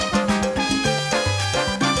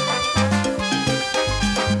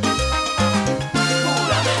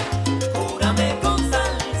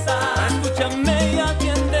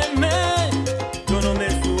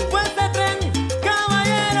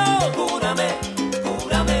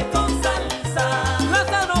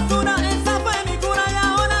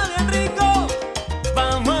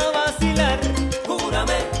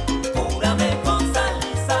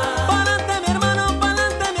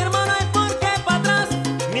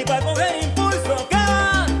y para coger impulso,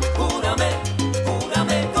 júrame,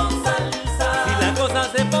 júrame con salsa. Si la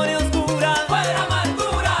cosa se pone oscura, fuera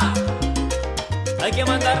amargura, hay que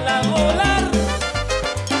mandarla a volar.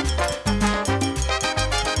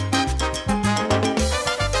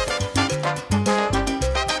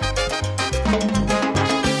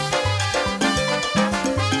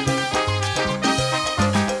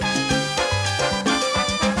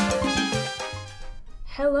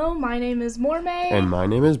 Hello, my name is Mormei. And my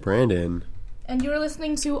name is Brandon. And you're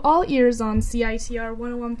listening to All Ears on CITR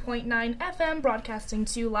 101.9 FM, broadcasting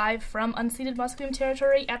to you live from unceded Musqueam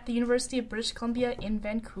territory at the University of British Columbia in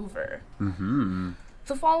Vancouver. Mm-hmm.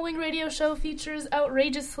 The following radio show features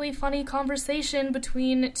outrageously funny conversation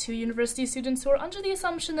between two university students who are under the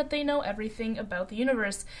assumption that they know everything about the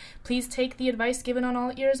universe. Please take the advice given on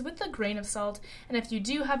All Ears with a grain of salt, and if you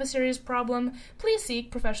do have a serious problem, please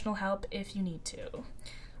seek professional help if you need to.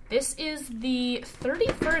 This is the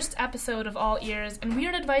 31st episode of All Ears, and we are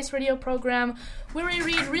an advice radio program where we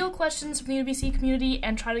read real questions from the UBC community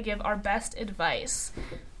and try to give our best advice.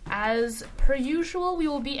 As per usual, we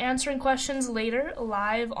will be answering questions later,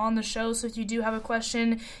 live on the show, so if you do have a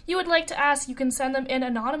question you would like to ask, you can send them in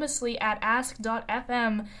anonymously at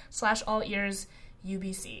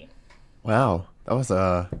ask.fm/allearsubc. Wow, that was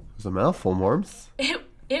a mouthful, Morms.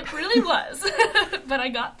 It really was, but I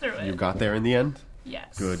got through it. You got there in the end?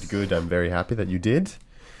 Yes. Good. I'm very happy that you did.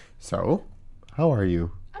 So, how are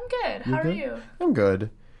you? I'm good. How are you? I'm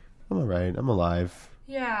good. I'm alright. I'm alive.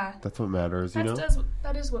 Yeah. That's what matters, you know?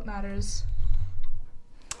 That is what matters.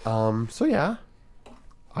 So yeah.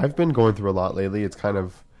 I've been going through a lot lately. It's kind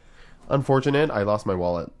of unfortunate. I lost my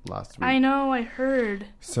wallet last week. I know, I heard.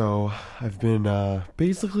 So, I've been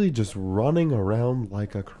basically just running around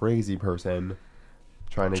like a crazy person.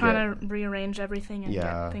 Trying to rearrange everything and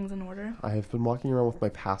get things in order. I have been walking around with my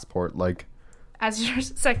passport, like... As your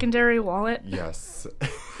secondary wallet? Yes.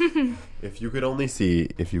 If you could only see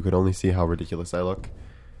how ridiculous I look,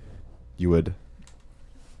 you would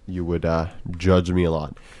judge me a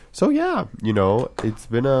lot. So yeah, you know, it's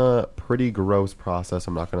been a pretty gross process,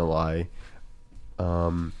 I'm not gonna lie.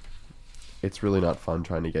 It's really not fun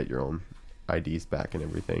trying to get your own IDs back and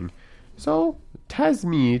everything. So, tis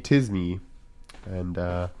me. And,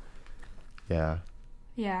 yeah.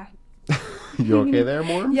 Yeah. You okay there,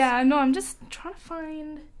 Morms? Yeah, no, I'm just trying to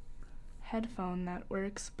find headphone that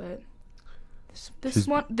works, but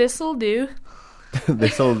this'll do.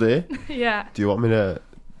 This'll do? Yeah. Do you want me to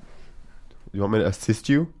assist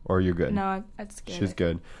you, or are you good? No, that's good. She's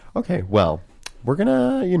good. Okay, well, we're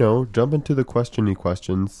gonna, jump into the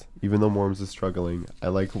questions, even though Morms is struggling. I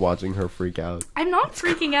like watching her freak out. I'm not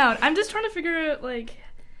freaking out. I'm just trying to figure out, like...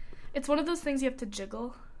 It's one of those things you have to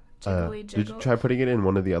jiggle. Jiggle. Did you try putting it in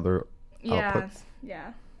one of the other outputs?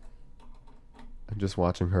 Yeah. I'm just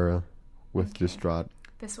watching her with distraught.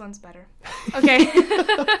 This one's better. Okay.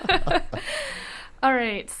 All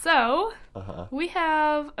right, so we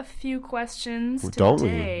have a few questions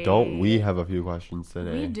today. Don't we have a few questions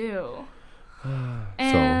today? We do.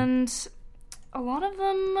 And a lot of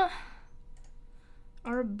them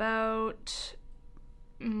are about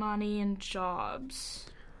money and jobs.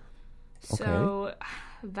 So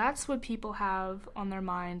that's what people have on their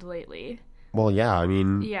mind lately. Well, yeah, I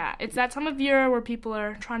mean... Yeah, it's that time of year where people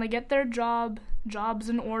are trying to get their jobs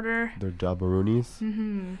in order. Their jobberoonies?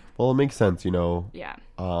 Mm-hmm. Well, it makes sense, Yeah.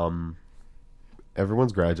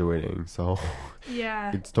 Everyone's graduating, so...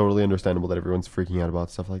 Yeah. It's totally understandable that everyone's freaking out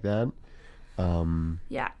about stuff like that.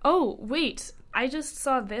 Yeah. Oh, wait. I just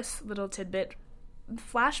saw this little tidbit.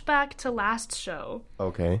 Flashback to last show.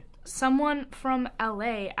 Okay. Someone from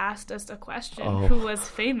LA asked us a question who was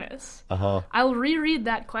famous. I'll reread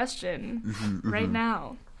that question right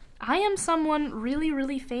now. I am someone really,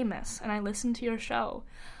 really famous, and I listen to your show.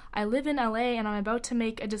 I live in LA, and I'm about to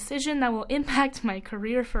make a decision that will impact my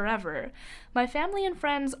career forever. My family and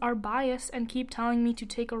friends are biased and keep telling me to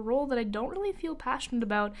take a role that I don't really feel passionate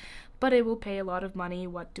about, but it will pay a lot of money.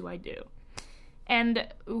 What do I do? And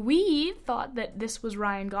we thought that this was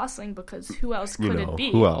Ryan Gosling because who else could it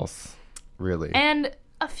be? Who else? Really? And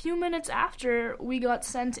a few minutes after, we got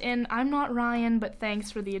sent in, I'm not Ryan, but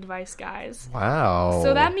thanks for the advice, guys. Wow.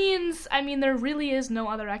 So that means, there really is no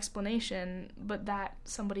other explanation but that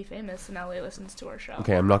somebody famous in LA listens to our show.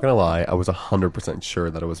 Okay, I'm not going to lie. I was 100%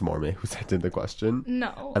 sure that it was Mormei who sent in the question.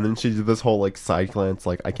 No. And then she did this whole, side glance,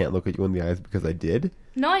 I can't look at you in the eyes because I did.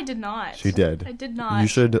 No, I did not. She did. I did not. You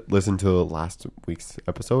should listen to last week's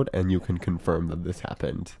episode and you can confirm that this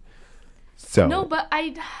happened. So no, but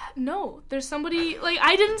there's somebody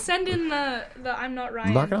I didn't send in the I'm not Ryan.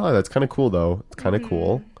 I'm not gonna lie, that's kind of cool though. It's kind of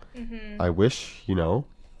cool. Mm-hmm. I wish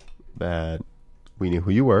that we knew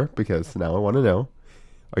who you were, because now I want to know.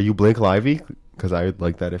 Are you Blake Lively? Because I would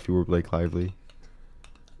like that if you were Blake Lively.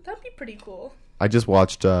 That'd be pretty cool. I just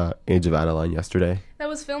watched Age of Adeline yesterday. That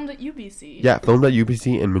was filmed at UBC. Yeah, filmed at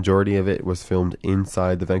UBC, and majority of it was filmed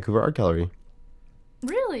inside the Vancouver Art Gallery.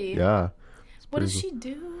 Really? Yeah. What does she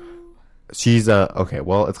do? She's, okay,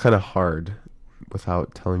 well, it's kind of hard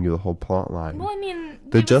without telling you the whole plot line. Well, I mean,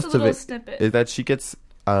 The give us gist a of little it snippet. is that she gets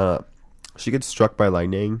struck by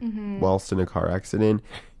lightning whilst in a car accident,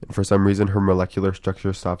 and for some reason her molecular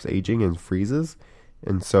structure stops aging and freezes,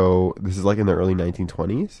 and so this is like in the early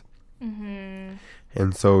 1920s,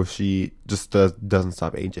 and so she just doesn't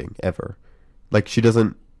stop aging ever. Like, she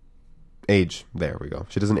doesn't age. There we go.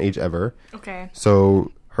 She doesn't age ever. Okay.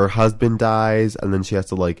 So her husband dies, and then she has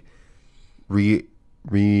to like recreate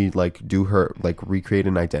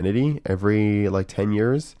an identity every like 10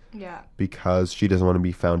 years. Yeah. Because she doesn't want to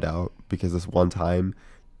be found out, because this one time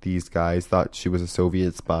these guys thought she was a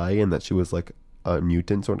Soviet spy and that she was like a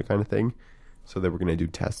mutant sort of kind of thing, so they were going to do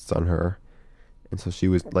tests on her, and so she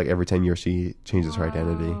was like, every 10 years she changes her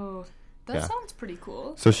identity. That sounds pretty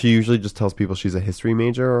cool. So she usually just tells people she's a history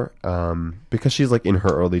major, because she's like in her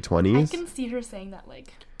early 20s. I can see her saying that,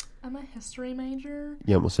 like, I'm a history major.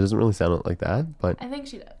 Yeah, well, she doesn't really sound like that, but I think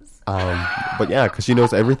she does. but yeah, because she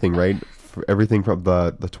knows everything, right? Everything from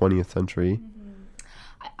the 20th century.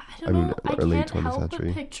 I don't know. I early can't 20th help century.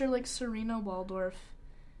 but picture, like, Serena Waldorf.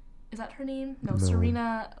 Is that her name? No,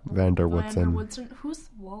 Serena Van der Woodsen. Who's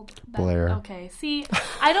Waldorf? Blair. Okay, see,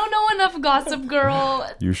 I don't know enough Gossip Girl.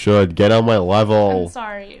 You should get on my level. I'm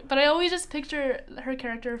sorry, but I always just picture her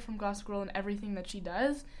character from Gossip Girl and everything that she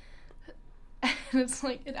does. And it's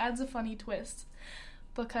like, it adds a funny twist,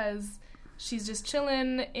 because she's just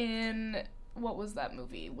chilling in, what was that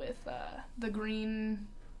movie with the Green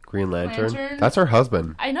Lantern? That's her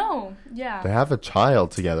husband. I know, yeah. They have a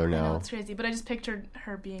child together I know, now. it's crazy, but I just pictured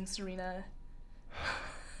her being Serena.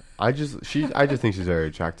 I just think she's very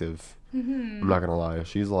attractive. I'm not gonna lie.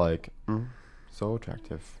 She's like so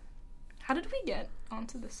attractive. How did we get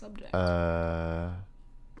onto this subject? I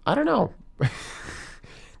don't know.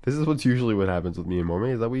 This is what's usually what happens with me and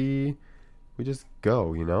Mormei, is that we just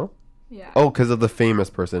go, you know? Yeah. Oh, because of the famous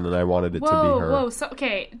person, and I wanted it to be her. Whoa. So,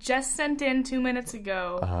 okay, Jess sent in 2 minutes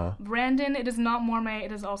ago. Brandon, it is not Mormei.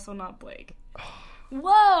 It is also not Blake.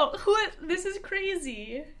 Whoa. This is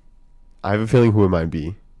crazy. I have a feeling who it might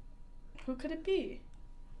be. Who could it be?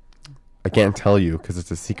 I can't tell you because it's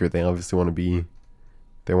a secret. They obviously want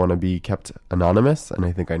to be kept anonymous, and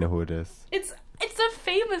I think I know who it is. It's a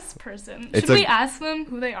famous person. Should we ask them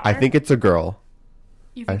who they are? I think it's a girl.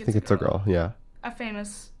 You think I think it's a girl, yeah. A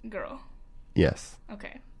famous girl. Yes.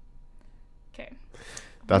 Okay.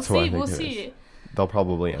 That's what I think We'll it see. is. They'll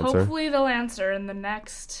probably answer. Hopefully they'll answer in the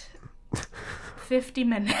next 50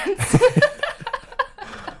 minutes.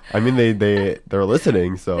 I mean, they're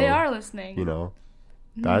listening, so... They are listening. You know,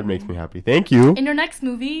 that makes me happy. Thank you. In your next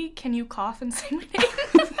movie, can you cough and say my name?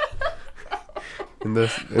 In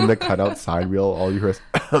the cutout side reel, all you hear is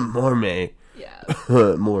Mormei. Yeah.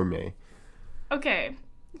 Mormei. Okay,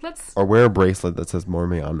 let's... Or wear a bracelet that says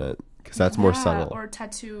Mormei on it, because that's more subtle. Or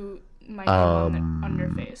tattoo my name on your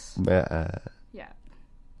face. Yeah.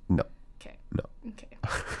 No. Okay. No.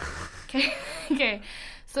 Okay. Okay.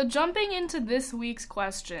 So jumping into this week's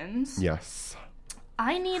questions. Yes.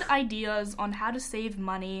 I need ideas on how to save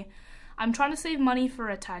money. I'm trying to save money for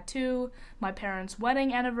a tattoo, my parents'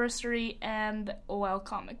 wedding anniversary, and,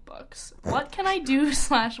 comic books. What can I do /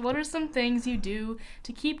 what are some things you do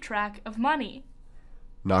to keep track of money?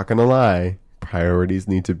 Not gonna lie, priorities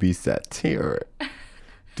need to be set here.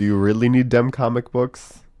 Do you really need them comic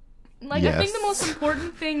books? Like, yes. I think the most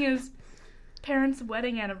important thing is parents'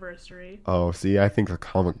 wedding anniversary. Oh, see, I think the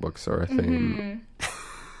comic books are a thing.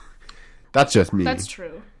 That's just me. That's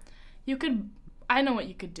true. I know what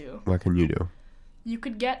you could do. What can you do? You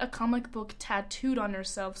could get a comic book tattooed on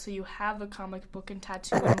yourself so you have a comic book and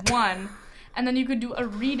tattoo in one. And then you could do a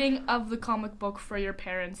reading of the comic book for your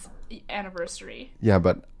parents' anniversary. Yeah,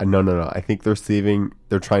 but no. I think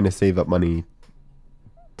they're trying to save up money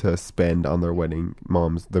to spend on their wedding,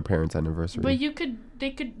 their parents' anniversary. But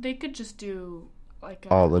they could just do like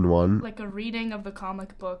all in one, like a reading of the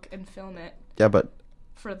comic book and film it. Yeah, but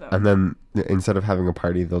for them. And then instead of having a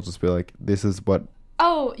party, they'll just be like, "This is what."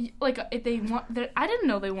 Oh, like if they want, I didn't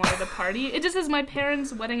know they wanted a party. It just says my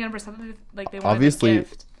parents' wedding anniversary. Like they wanted obviously, a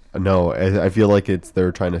gift. No, I feel like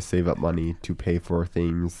they're trying to save up money to pay for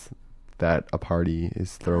things that a party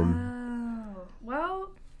is thrown. Oh, well.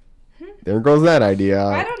 There goes that idea.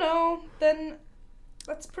 I don't know. Then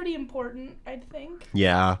that's pretty important, I think.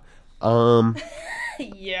 Yeah.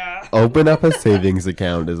 Yeah. Open up a savings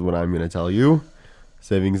account is what I'm going to tell you.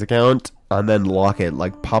 savings account and then lock it,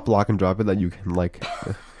 like pop, lock, and drop it. That you can like,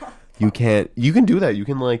 you can do that. You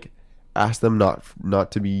can like ask them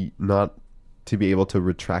not to be able to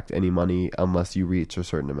retract any money unless you reach a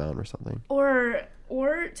certain amount or something.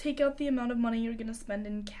 Or take out the amount of money you're gonna spend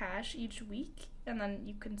in cash each week, and then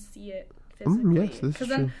you can see it physically. Yes, this is Because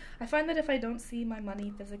true. then I find that if I don't see my money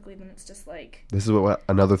physically, then it's just like... This is what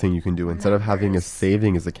another thing you can do. Instead of having a Numbers.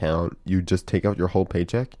 savings account, you just take out your whole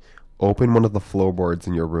paycheck, open one of the floorboards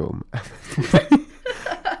in your room,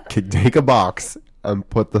 take a box, and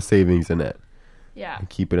put the savings in it. Yeah. And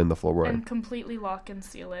keep it in the floorboard. And completely lock and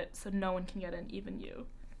seal it so no one can get in, even you.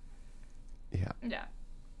 Yeah. Yeah.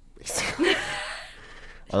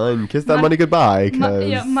 And kiss that money goodbye.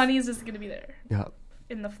 Yeah, money's just gonna be there. Yeah.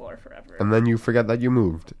 In the floor forever. And then you forget that you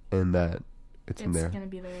moved and that it's in there. It's gonna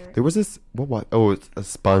be there. There was this it's a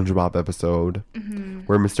SpongeBob episode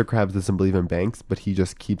where Mr. Krabs doesn't believe in banks, but he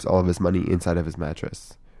just keeps all of his money inside of his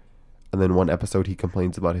mattress. And then one episode he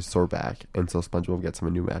complains about his sore back, and so SpongeBob gets him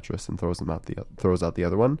a new mattress and throws out the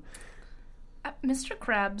other one. Mr.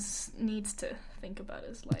 Krabs needs to think about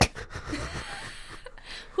his life.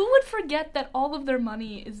 Who would forget that all of their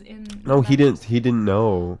money is in? No, he didn't. He didn't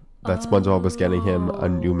know that SpongeBob was getting him a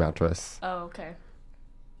new mattress. Oh, okay.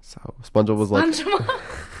 So SpongeBob was like,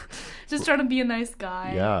 just trying to be a nice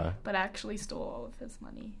guy. Yeah. But actually stole all of his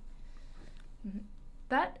money.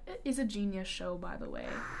 That is a genius show, by the way.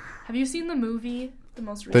 Have you seen the movie? The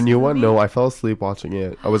most recent the new one? movie? No, I fell asleep watching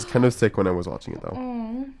it. I was kind of sick when I was watching it, though.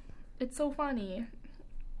 Oh, it's so funny.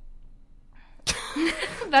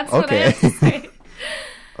 That's what I Okay. have to say.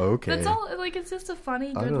 Okay. That's all. Like, it's just a funny,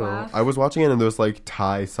 I good don't know. laugh. I was watching it and there was like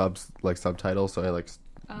Thai subtitles, so I like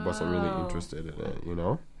wasn't really Oh. interested in it. You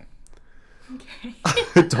know.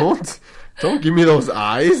 Okay. Don't give me those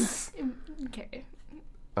eyes. Okay.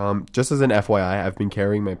 Just as an FYI, I've been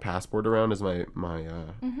carrying my passport around as my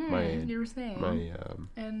You were saying.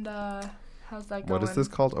 And how's that going? what is this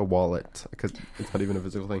called? A wallet, because it's not even a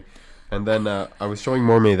physical thing. And then I was showing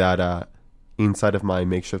Mormei that inside of my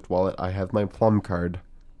makeshift wallet I have my plum card,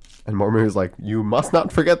 and Mormei was like, "You must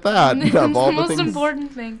not forget that." It's Of all the most things.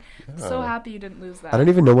 important thing. I'm so Yeah. happy you didn't lose that. I don't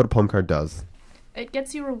even know what a plum card does. It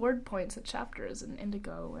gets you reward points at chapters and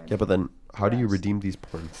Indigo. And Yeah, but then how do you Rest. redeem these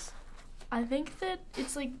points? I think that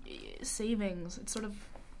it's like savings. It's sort of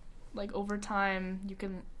like over time you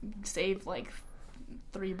can save like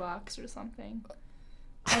 $3 or something.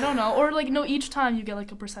 I don't know. Or like no, each time you get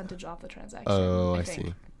like a percentage off the transaction. Oh, I think.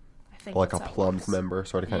 see. I think Like a that's how it plums works. member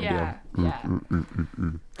sort of kind Yeah, of deal. yeah.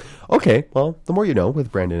 Okay, well, the more you know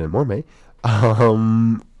with Brandon and Mormei.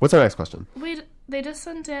 What's our next question? Wait, they just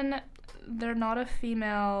sent in. They're not a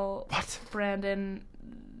female. What? Brandon,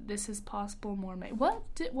 this is possible mormei. What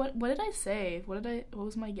did I say? What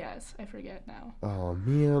was my guess? I forget now. Oh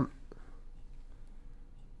man.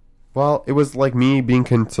 Well, it was like me being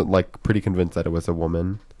pretty convinced that it was a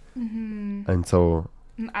woman, and so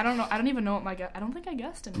I don't know. I don't even know what my guess. I don't think I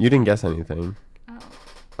guessed anything. you didn't guess anything. Oh,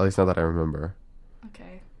 At least not that I remember.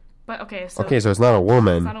 okay. But okay, so Okay, so it's not a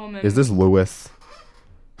woman. It's not a woman. Is this Lewis?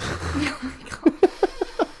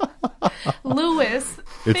 Lewis,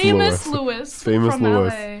 It's famous Lewis. Lewis, Famous from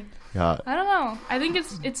Lewis. LA. Yeah. I don't know. I think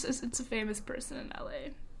it's a famous person in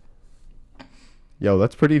LA. Yo,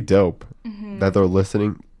 that's pretty dope that they're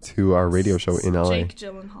listening to our radio show in LA. Jake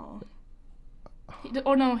Gyllenhaal.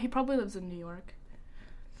 No, he probably lives in New York.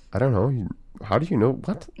 I don't know. How do you know?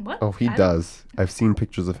 What? What? Oh, he I don't- does. I've seen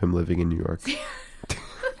pictures of him living in New York.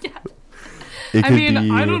 Yeah. It I could mean, be,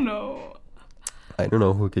 I don't know. I don't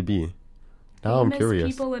know who it could be. Now I'm Famous curious.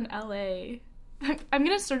 people in LA. I'm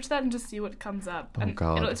gonna search that and just see what comes up. Oh, And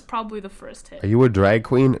God. it's probably the first hit. Are you a drag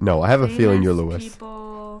queen? No, I have a feeling you're Famous Lewis.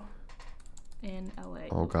 People in LA.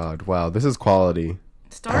 Oh God! Wow, this is quality.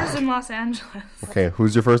 Stars in Los Angeles. Okay,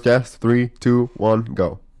 who's your first guess? 3, 2, 1,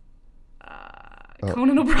 go.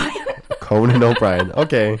 Conan O'Brien. Conan O'Brien.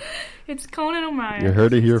 Okay, It's Conan O'Brien. you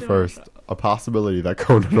heard it here He's doing first. a show. A possibility that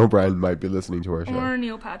Conan O'Brien might be listening to our show. Or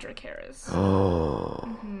Neil Patrick Harris. Oh,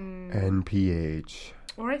 NPH.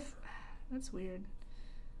 Or that's weird.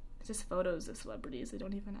 It's just photos of celebrities. They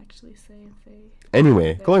don't even actually say if they.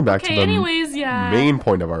 Anyway, going back to the anyways, yeah. main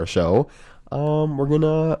point of our show, we're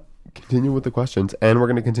gonna continue with the questions, and we're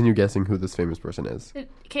gonna continue guessing who this famous person is.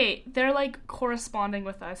 Okay, they're like corresponding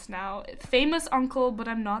with us now. Famous uncle, but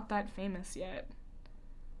I'm not that famous yet.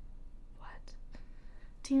 What?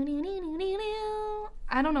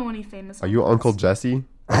 I don't know any famous. Are you Uncle uncles. Jesse?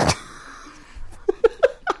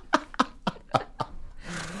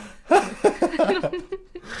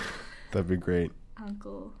 That'd be great.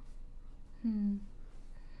 Uncle? Do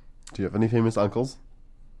you have any famous uncles?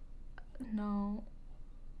 No.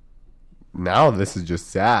 Now this is just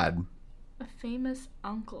sad. A famous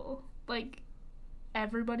uncle. Like,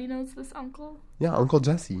 everybody knows this uncle? Yeah, Uncle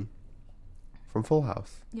Jesse from Full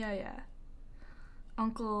House. Yeah.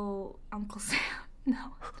 Uncle Sam.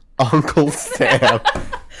 No. Uncle Sam.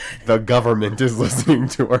 The government is listening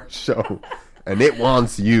to our show, and it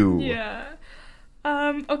wants you. Yeah.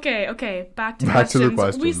 Okay. Back to the questions.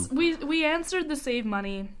 questions. We answered the save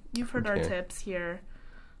money. You've heard our Okay. tips here.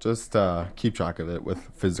 Just keep track of it with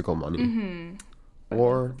physical money. Mm-hmm.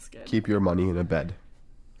 Or That's good. keep your money in a bed.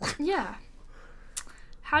 Yeah.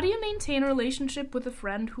 How do you maintain a relationship with a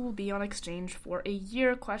friend who will be on exchange for a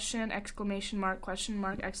year? Question, exclamation mark, question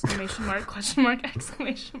mark, exclamation mark, question mark,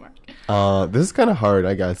 exclamation mark. This is kind of hard,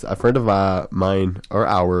 I guess. A friend of mine, or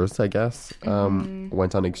ours, I guess,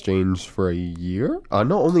 went on exchange for a year.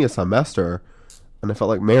 No, only a semester. And I felt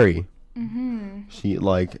like Mary. Mm-hmm. She,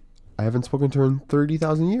 I haven't spoken to her in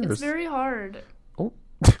 30,000 years. It's very hard. Oh.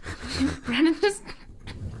 Brandon just...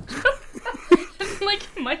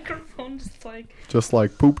 microphone just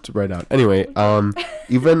pooped right out. Anyway,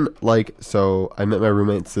 even so I met my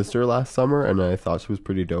roommate's sister last summer and I thought she was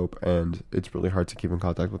pretty dope, and it's really hard to keep in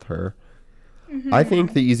contact with her. Mm-hmm. I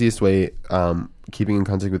think the easiest way keeping in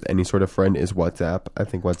contact with any sort of friend is WhatsApp. I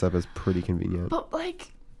think WhatsApp is pretty convenient. But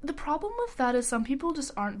the problem with that is some people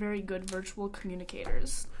just aren't very good virtual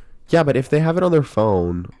communicators. Yeah, but if they have it on their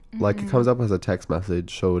phone, it comes up as a text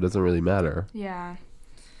message, so it doesn't really matter. Yeah.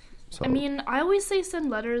 So, I mean, I always say send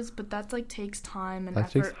letters, but that takes time and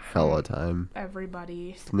effort. That takes hella time.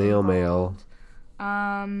 Everybody. Snail mail.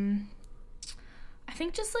 I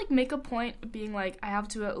think just make a point of being I have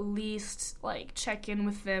to at least check in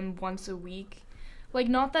with them once a week.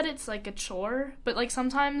 Not that it's a chore, but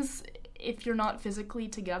sometimes if you're not physically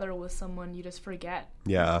together with someone, you just forget.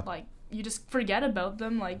 Yeah. You just forget about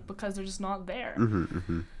them because they're just not there. Mm-hmm,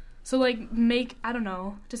 mm-hmm. So, I don't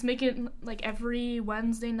know, just make it, every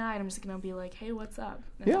Wednesday night, I'm just gonna be hey, what's up?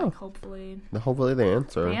 And, yeah. Hopefully they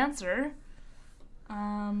answer.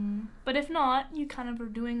 But if not, you kind of are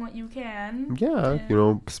doing what you can. Yeah,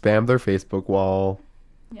 spam their Facebook wall.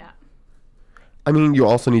 Yeah. I mean, you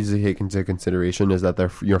also need to take into consideration is that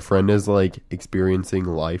your friend is, experiencing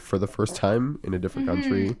life for the first time in a different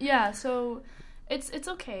country. Yeah, so... It's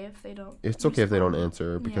okay if they don't. It's okay if they don't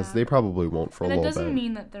answer because they probably won't for a little bit. And it doesn't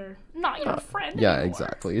mean that they're not your friend Yeah, anymore.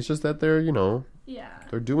 exactly. It's just that they're, Yeah.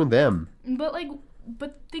 they're doing them. But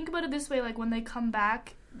think about it this way, when they come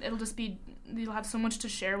back, it'll just be, you'll have so much to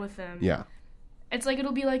share with them. Yeah. It's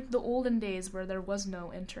it'll be the olden days where there was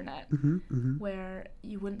no internet, where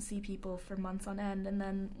you wouldn't see people for months on end, and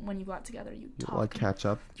then when you got together, you talk. Catch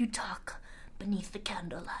up. You talk beneath the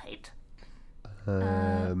candlelight.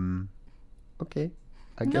 Okay.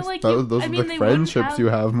 I guess those are the they friendships you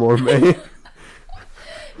have, mormei.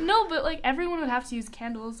 No, but everyone would have to use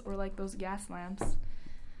candles or those gas lamps.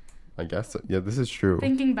 I guess so. Yeah, this is true.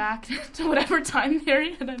 Thinking back to whatever time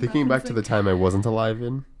period I'm Thinking back to the time I wasn't alive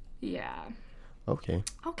in. Yeah. Okay.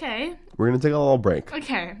 We're gonna take a little break.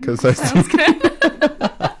 Okay. Because sounds good.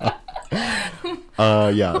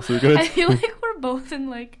 Yeah. So we're gonna. I feel we're both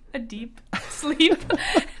in a deep sleep,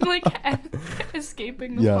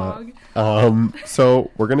 escaping the fog.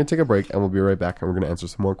 So we're gonna take a break and we'll be right back, and we're gonna answer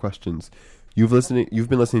some more questions. You've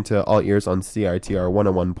been listening to All Ears on CITR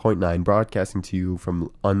 101.9, broadcasting to you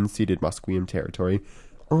from unceded Musqueam territory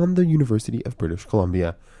on the University of British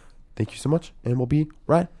Columbia. Thank you so much, and we'll be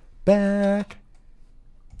right back.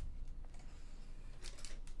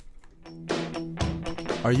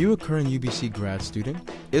 Are you a current UBC grad student?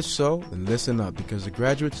 If so, then listen up, because the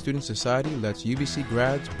Graduate Student Society lets UBC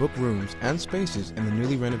grads book rooms and spaces in the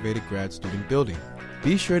newly renovated grad student building.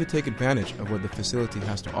 Be sure to take advantage of what the facility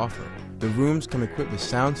has to offer. The rooms come equipped with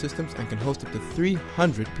sound systems and can host up to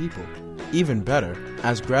 300 people. Even better,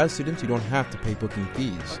 as grad students, you don't have to pay booking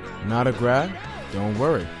fees. Not a grad? Don't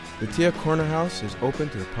worry. The Tia Corner House is open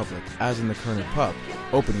to the public, as in the Corner Pub,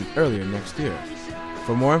 opening earlier next year.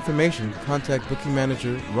 For more information, contact booking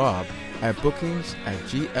manager Rob at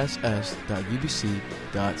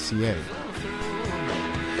bookings@gss.ubc.ca.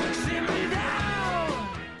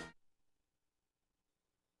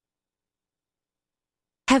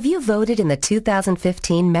 Have you voted in the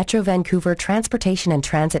 2015 Metro Vancouver Transportation and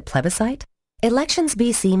Transit Plebiscite? Elections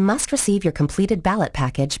BC must receive your completed ballot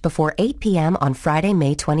package before 8 p.m. on Friday,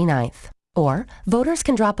 May 29th. Or, voters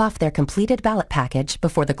can drop off their completed ballot package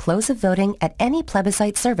before the close of voting at any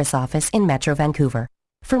plebiscite service office in Metro Vancouver.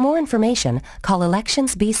 For more information, call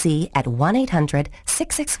Elections BC at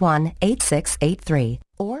 1-800-661-8683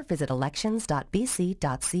 or visit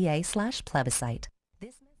elections.bc.ca/plebiscite.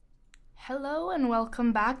 Hello and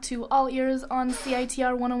welcome back to All Ears on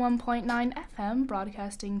CITR 101.9 FM,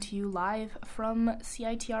 broadcasting to you live from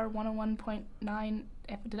CITR 101.9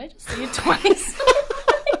 Did I just say it twice?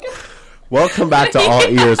 Welcome back to All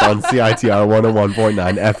Ears on CITR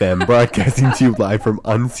 101.9 FM, broadcasting to you live from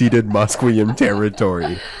unceded Musqueam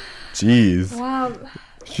territory. Jeez. Wow.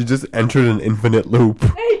 She just entered an infinite loop.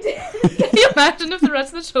 I did. Can you imagine if the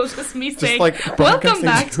rest of the show is just me saying, welcome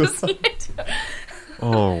back to CITR?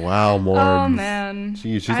 Oh, wow, Morms. Oh, man.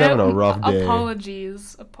 Jeez, she's having a rough day.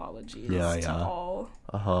 Apologies to all.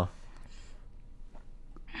 Uh-huh.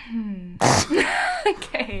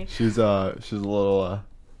 Okay. She's a little,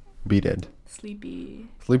 beated. Sleepy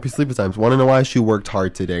times. Want to know why she worked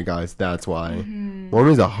hard today, guys? That's why. Mm-hmm.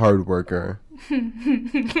 Mormie's a hard worker.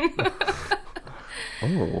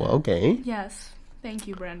 Oh, okay. Yes. Thank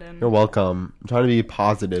you, Brandon. You're welcome. I'm trying to be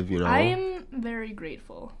positive, you know. I am very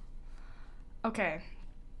grateful. Okay.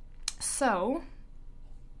 So,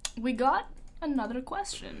 we got another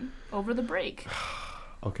question over the break.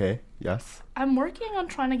 Okay, yes. I'm working on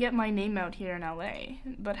trying to get my name out here in LA,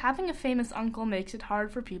 but having a famous uncle makes it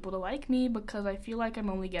hard for people to like me because I feel like I'm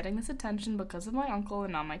only getting this attention because of my uncle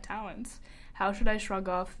and not my talents. How should I shrug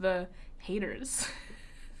off the haters?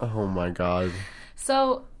 Oh my god.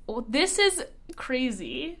 So, this is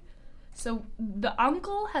crazy. So, the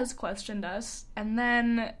uncle has questioned us, and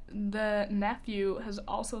then the nephew has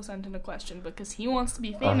also sent in a question because he wants to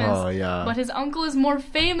be famous, yeah. but his uncle is more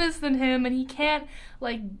famous than him, and he can't,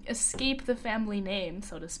 like, escape the family name,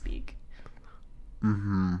 so to speak.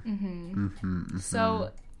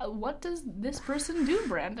 So, what does this person do,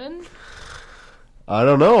 Brandon? I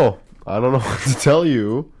don't know what to tell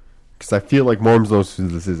you, because I feel like Morms knows who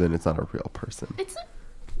this is, and it's not a real person.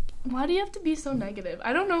 Why do you have to be so negative?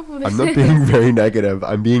 I don't know who this is. I'm not being very negative.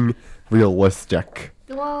 I'm being realistic.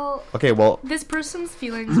 Well, okay, well, this person's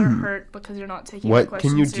feelings are hurt because you're not taking what the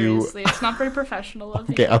question can you seriously. It's not very professional of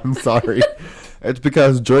you. Okay, I'm sorry. It's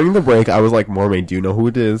because during the break, I was like, Mormei, do you know who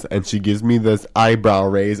it is? And she gives me this eyebrow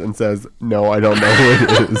raise and says, no, I don't know who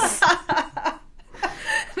it is.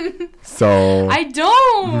 So I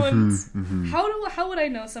don't. How would I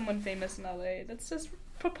know someone famous in LA? That's just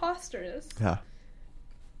preposterous. Yeah.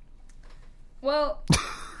 Well,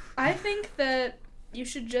 I think that you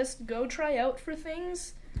should just go try out for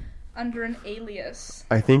things under an alias.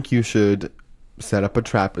 I think you should set up a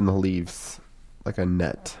trap in the leaves, like a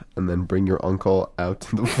net, and then bring your uncle out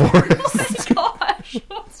to the forest. Oh my gosh.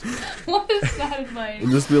 What is that advice?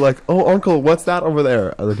 And just be like, oh, uncle, what's that over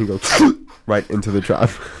there? And then he goes right into the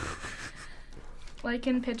trap. Like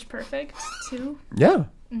in Pitch Perfect, too? Yeah.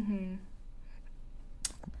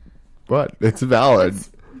 But it's valid.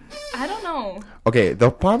 I don't know. Okay,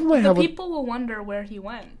 the problem I have with... people will wonder where he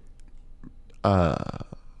went.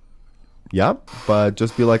 Yeah, but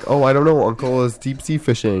just be like, oh, I don't know, uncle is deep sea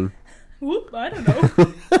fishing. Whoop, I don't know.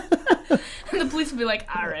 And the police will be like,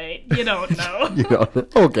 alright, you don't know. You know,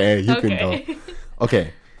 okay, you can go.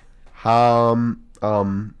 Okay. The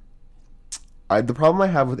problem I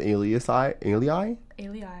have with alii?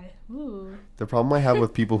 Ooh. The problem I have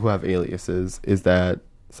with people who have aliases is that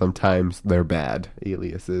sometimes they're bad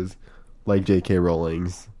aliases. Like J.K.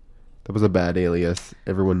 Rowling's. That was a bad alias.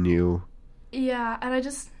 Everyone knew. Yeah, and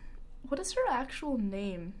what is her actual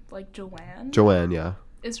name? Like Joanne? Joanne, yeah.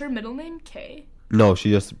 Is her middle name K? No,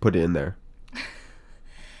 she just put it in there.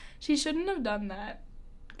 She shouldn't have done that.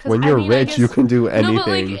 When you're rich, you can do anything. No,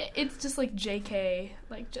 but like, it's just like JK.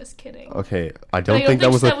 Like, just kidding. Okay, I don't think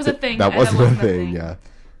that was a thing. That wasn't a thing, yeah.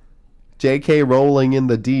 JK Rowling in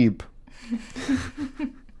the deep.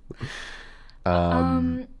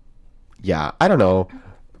 Yeah, I don't know.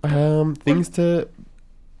 Things to...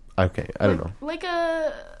 Okay, I don't know.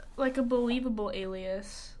 Like a believable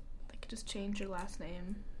alias. Like, just change your last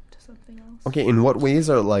name to something else. Okay, in what ways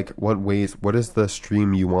what is the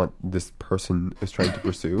stream you want this person is trying to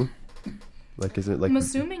pursue? Like, is it like... I'm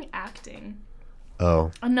assuming acting.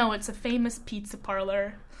 Oh. Oh, no, it's a famous pizza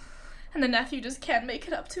parlor. And the nephew just can't make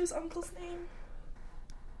it up to his uncle's name.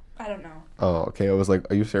 I don't know. Oh, okay. I was like,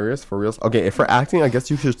 are you serious? For real? Okay, if for acting, I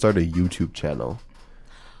guess you should start a YouTube channel.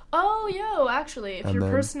 Oh, actually, if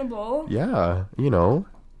you're personable. Yeah, you know,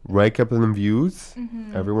 rank up in the views.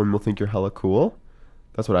 Everyone will think you're hella cool.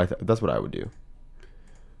 That's what I would do.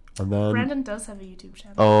 And then Brandon does have a YouTube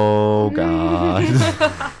channel. Oh god.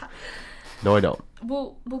 No, I don't.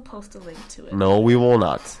 We'll post a link to it. No, we will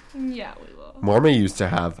not. Yeah, we will. Mormei used to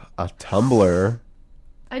have a Tumblr.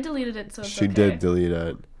 I deleted it, so she did delete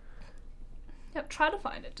it. Yep, try to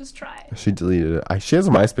find it. Just try. She deleted it. She has a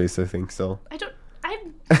MySpace, I think, so. I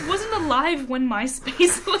wasn't alive when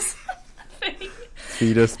MySpace was a thing.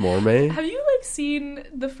 fetus mormei. Have you like seen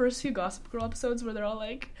the first few Gossip Girl episodes where they're all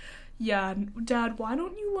like, yeah, Dad, why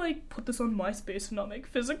don't you like put this on MySpace and not make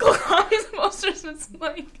physical copies of posters? It's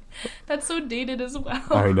like, that's so dated as well.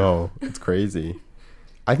 I know, it's crazy.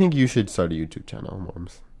 I think you should start a YouTube channel,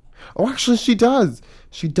 Morms. Oh, actually, she does.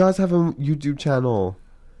 She does have a YouTube channel.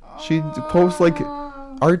 She posts like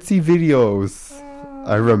artsy videos.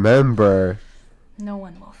 I remember. No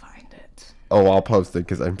one will find it. Oh, I'll post it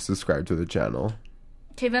because I'm subscribed to the channel.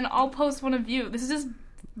 Okay, then I'll post one of you. This is just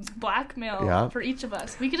blackmail for each of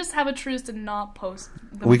us. We could just have a truce and not post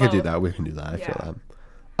them We both. could do that. We can do that. I feel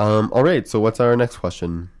that. All right. So what's our next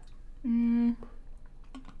question?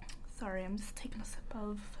 Sorry, I'm just taking a sip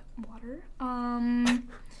of water.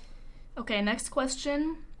 Okay, next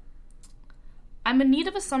question. I'm in need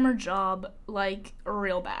of a summer job, like,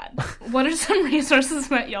 real bad. What are some resources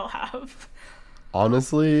that y'all have?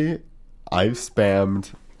 Honestly, I've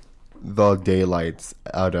spammed the daylights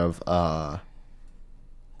out of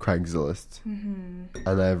Craigslist. And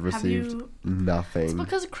I've received nothing. It's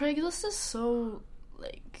because Craigslist is so,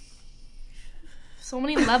 like, so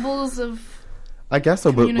many levels of I guess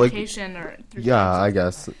so, but like, communication or through I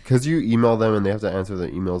guess. Because you email them and they have to answer the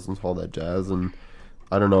emails and all that jazz, and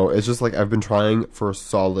I don't know. It's just like I've been trying for a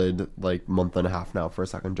solid like month and a half now for a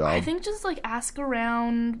second job. I think just like ask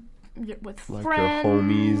around with like friends,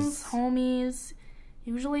 your homies.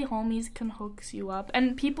 Usually homies can hook you up,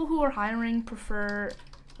 and people who are hiring prefer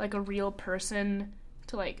like a real person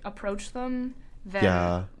to like approach them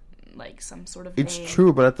than like some sort of It's name.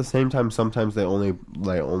 true, but at the same time, sometimes they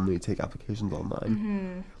only take applications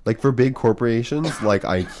online. Like for big corporations like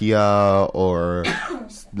IKEA or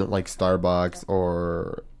like Starbucks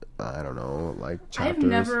or I don't know, like Chapters. I've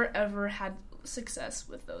never ever had success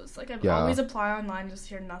with those. Like I've always apply online, just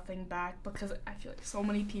hear nothing back because I feel like so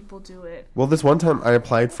many people do it. Well, this one time I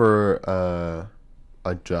applied for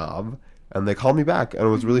a job and they called me back and I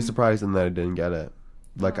was really surprised and that I didn't get it.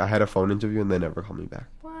 Like I had a phone interview and they never called me back.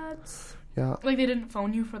 What? Yeah. Like they didn't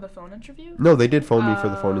phone you for the phone interview? No, they did phone me for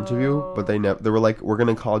the phone interview, but they were like, we're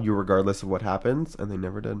going to call you regardless of what happens, and they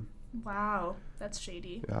never did. Wow, that's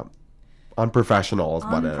shady. Yeah. Unprofessional is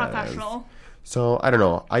what it is. Unprofessional. So, I don't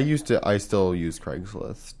know. I still use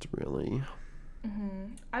Craigslist, really.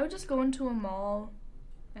 I would just go into a mall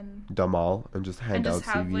and Mall and just hand out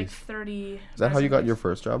have CVs. like 30 Is that how you got resumes. your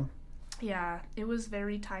first job? Yeah, it was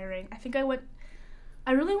very tiring. I think I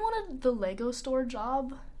really wanted the Lego store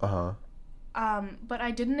job. Uh-huh. But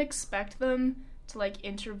I didn't expect them to like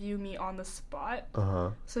interview me on the spot. Uh-huh.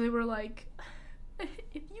 So they were like,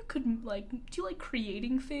 if you could like, do you like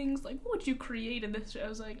creating things? Like, what would you create in this show? I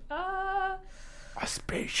was like, A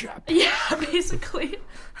spaceship. yeah, basically,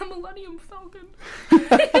 a Millennium Falcon.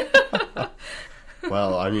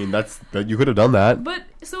 Well, I mean, that you could have done that. But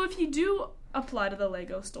so if you do apply to the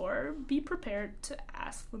Lego store, be prepared to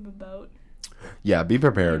ask them about. Yeah, be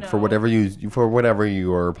prepared for know. whatever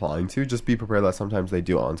you are applying to. Just be prepared that sometimes they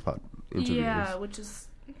do on-spot interviews. Yeah, which is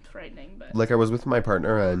frightening, but Like I was with my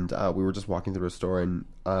partner and we were just walking through a store and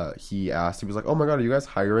he was like, "Oh my god, are you guys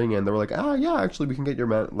hiring?" And they were like, yeah, actually we can get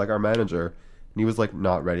your our manager." And he was like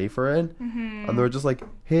not ready for it. And they were just like,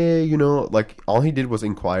 "Hey, like all he did was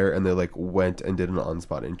inquire and they like went and did an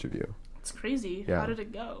on-spot interview." it's crazy. Yeah. How did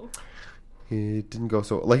it go? It didn't go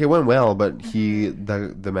so like it went well, but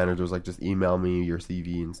the manager was like, "Just email me your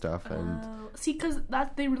CV and stuff." And See, because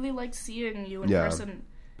they really like seeing you in Yeah. person.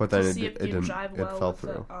 but then to see if it you didn't. drive It well fell with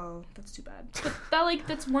through. Oh, that's too bad. But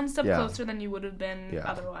that's one step Yeah. closer than you would have been Yeah.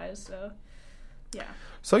 otherwise. So, yeah.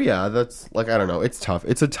 So yeah, that's like I don't know. It's tough.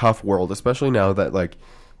 It's a tough world, especially now that like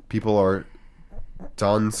people are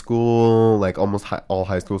done school. Like almost all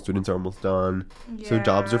high school students are almost done. So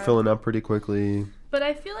jobs are Yeah. filling up pretty quickly. But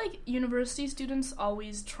I feel like university students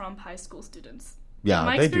always trump high school students. Yeah,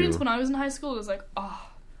 My they experience do. when I was in high school was like,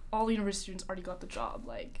 all the university students already got the job.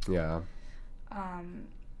 Like, Yeah.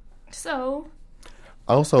 so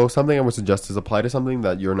Also, something I would suggest is apply to something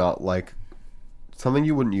that you're not like something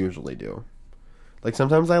you wouldn't usually do. Like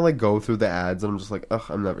sometimes I like go through the ads and I'm just like, ugh,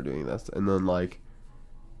 I'm never doing this. And then like,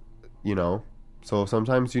 so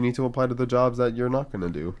sometimes you need to apply to the jobs that you're not going to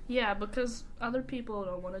do. yeah, because other people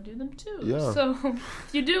don't want to do them too. Yeah. So if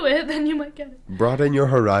you do it, then you might get it. Broaden your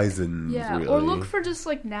horizons. Yeah, really. or look for just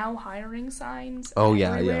like now hiring signs. Oh,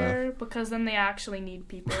 yeah, everywhere, because then they actually need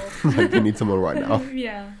people. Like they need someone right now.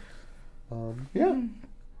 Yeah. Yeah.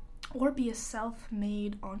 Or be a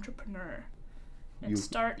self-made entrepreneur and You-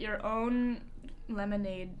 start your own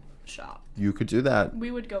lemonade shop. You could do that. We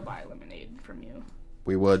would go buy lemonade from you.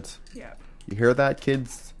 We would. Yeah. You hear that,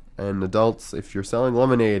 kids and adults? If you're selling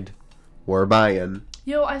lemonade, we're buying.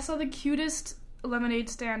 Yo, I saw the cutest lemonade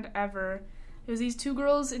stand ever. It was these two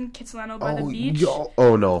girls in Kitsilano by the beach.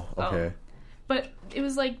 Oh, no. Okay. But it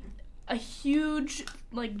was, like, a huge,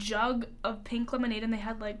 like, jug of pink lemonade, and they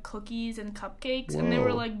had, like, cookies and cupcakes, and they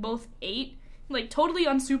were, like, both 8, like, totally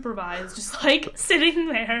unsupervised, just, like, sitting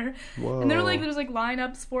there. Whoa. And there was, like,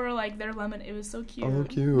 lineups for, like, their lemon. It was so cute. Oh,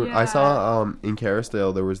 cute. Yeah. I saw, in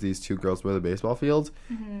Carisdale, there was these two girls by the baseball field,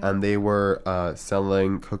 and they were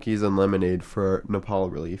selling cookies and lemonade for Nepal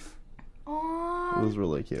relief. Aww. It was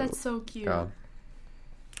really cute. That's so cute. Yeah.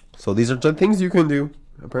 So these are the things you can do.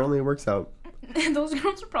 Apparently it works out. Those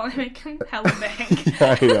girls are probably making hella bank.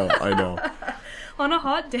 Yeah, I know. On a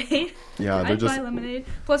hot day. Yeah, they're I'd just... buy lemonade.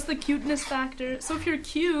 Plus the cuteness factor. So if you're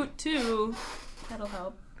cute, too, that'll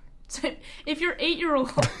help. So if you're 8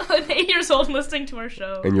 years old listening to our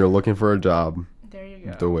show. And you're looking for a job. There you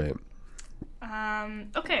go. Do it.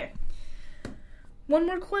 Okay. One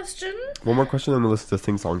more question. One more question and we'll listen to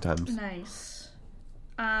Sing Song Times. Nice.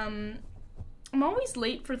 I'm always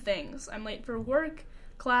late for things. I'm late for work,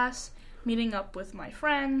 class, meeting up with my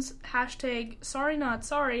friends, hashtag sorry not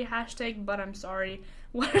sorry, hashtag but I'm sorry.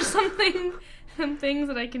 What are some things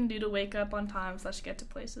that I can do to wake up on time / get to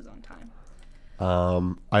places on time?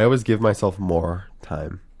 I always give myself more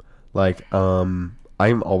time. Like, I'm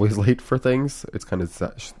always late for things. It's kind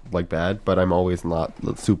of like bad, but I'm always not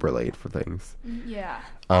super late for things. Yeah.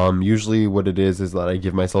 Usually what it is that I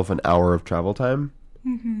give myself an hour of travel time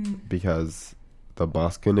because the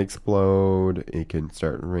bus can explode. It can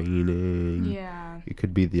start raining. Yeah. It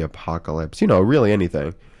could be the apocalypse. You know, really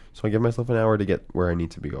anything. So I give myself an hour to get where I need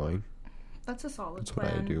to be going. That's a solid That's plan.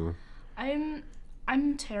 what I do.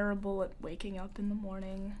 I'm terrible at waking up in the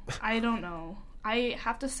morning. I don't know. I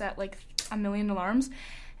have to set like a million alarms,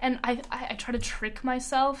 and I try to trick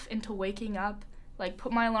myself into waking up. Like,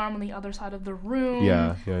 put my alarm on the other side of the room.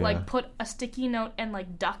 Yeah. Like, put a sticky note and,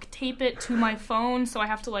 like, duct tape it to my phone, so I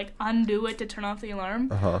have to, like, undo it to turn off the alarm.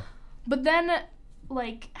 But then,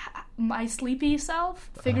 like, my sleepy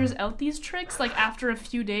self figures out these tricks, like, after a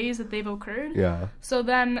few days that they've occurred. Yeah. So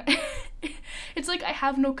then, it's like I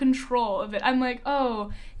have no control of it. I'm like,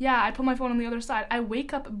 oh, yeah, I put my phone on the other side. I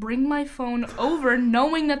wake up, bring my phone over,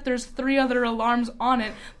 knowing that there's 3 other alarms on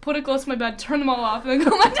it, put it close to my bed, turn them all off, and then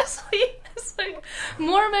go back to sleep. It's like,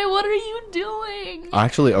 Mormei, what are you doing?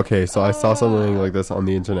 Actually, okay, so I saw something like this on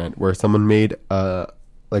the internet where someone made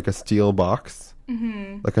like a steel box.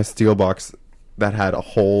 Like a steel box that had a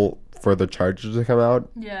hole for the charger to come out.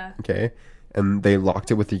 Yeah. Okay. And they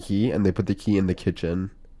locked it with the key, and they put the key in the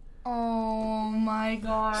kitchen. Oh my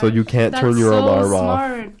god. So you can't turn your alarm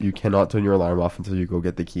smart. off. You cannot turn your alarm off until you go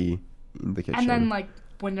get the key in the kitchen. And then, like,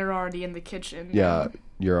 when you're already in the kitchen. Yeah,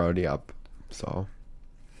 you're already up. So...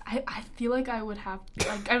 I feel like I would have,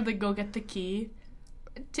 like, I would, like, go get the key,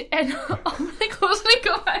 and I'm gonna close and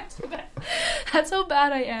go back to bed. That's how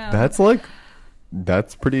bad I am.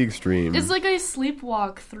 That's pretty extreme. It's like I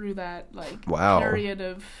sleepwalk through that, like, period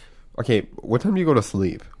of... Okay, what time do you go to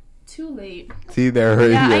sleep? Too late. See, there.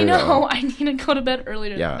 Yeah, there I you know. go. I need to go to bed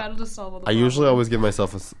earlier. Yeah. That'll just solve all the I usually always give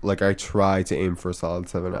myself, I try to aim for a solid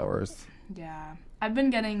 7 hours. Yeah. I've been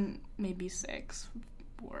getting maybe 6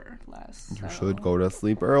 or less. You should go to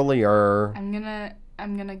sleep earlier. I'm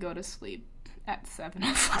gonna go to sleep at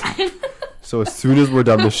 7:05. So as soon as we're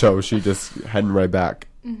done the show, she just heading right back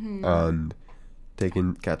and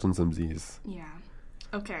catching some Z's. Yeah.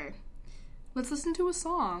 Okay. Let's listen to a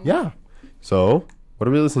song. Yeah. So what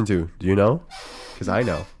are we listening to? Do you know? Because I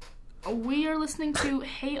know. We are listening to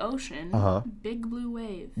Hey Ocean, Big Blue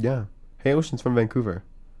Wave. Yeah. Hey Ocean's from Vancouver.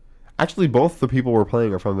 Actually, both the people we're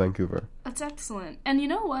playing are from Vancouver. That's excellent. And you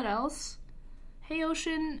know what else? Hey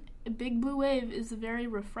Ocean, Big Blue Wave is a very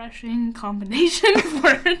refreshing combination of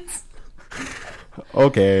words.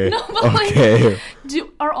 Okay. No, but okay. Like,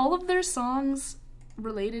 are all of their songs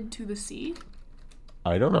related to the sea?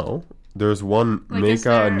 I don't know. There's one, like, Make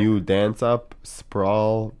a New Dance Up,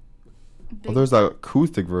 Sprawl. Oh, there's an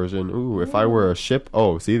acoustic version. Ooh, If I Were a Ship.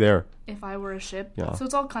 Oh, see there. If I Were a Ship. Yeah. So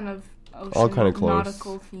it's all kind of ocean, all kind of close.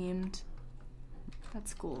 nautical themed.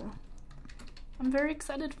 That's cool. I'm very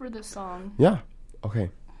excited for this song. Yeah. Okay.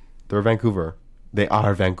 They're Vancouver. They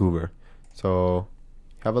are Vancouver. So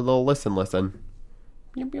have a little listen.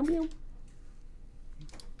 Pew, pew, pew.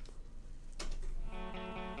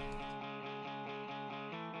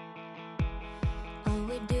 All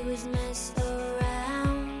we do is mess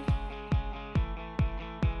around,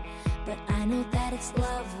 but I know that it's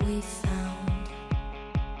love we found,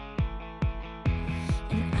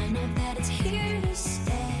 and I know that it's here to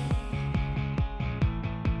stay.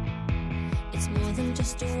 It's more than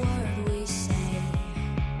just a word we say.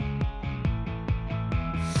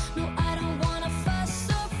 No, I don't wanna fuss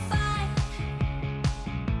or fight.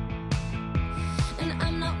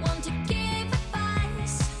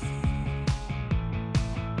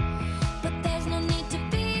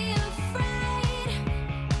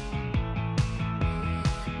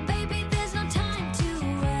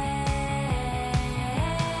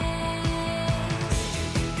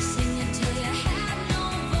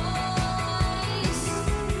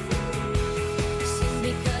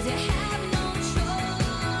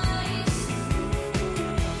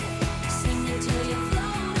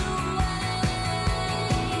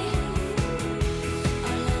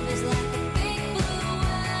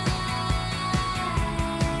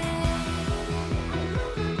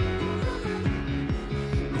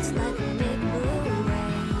 It's like a big blue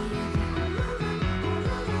wave.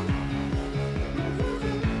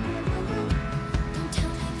 Don't tell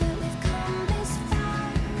me that we've come this far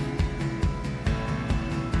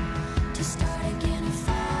to start again or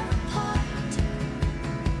fall apart.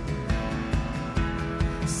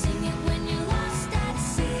 Sing it when you're lost at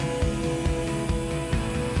sea,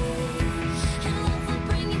 and love will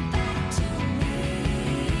bring you back to me.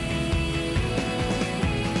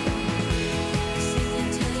 Sing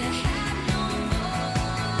until you have no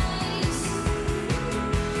voice.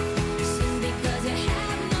 Sing because you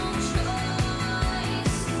have no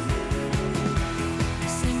choice.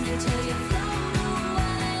 Sing until you float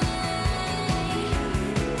away.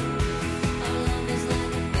 Our love is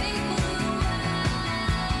like a big blue wave.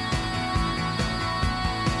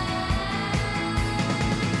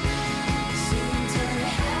 Sing until you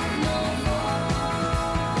have no voice.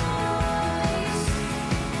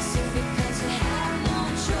 Sing because you have no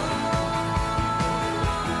choice.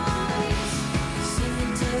 Sing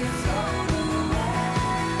until you float away.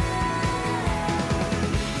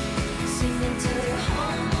 Sing until you're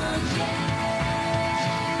home again.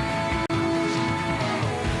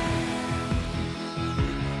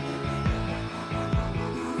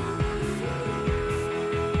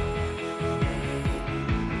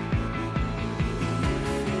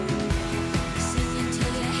 Sing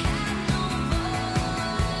until you have no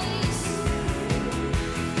voice.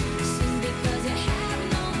 Sing because you have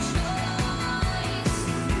no choice.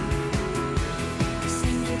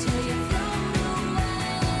 Sing until you float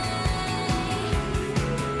away.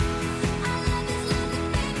 Our love is like a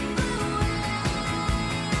big blue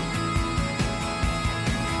wave.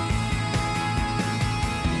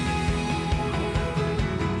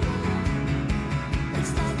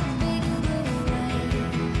 It's like a big blue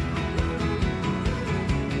wave.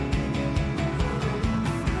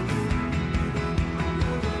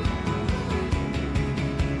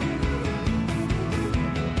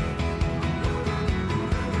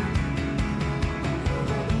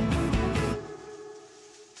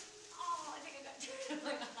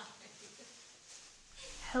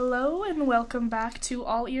 Hello and welcome back to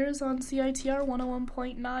All Ears on CITR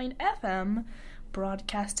 101.9 FM,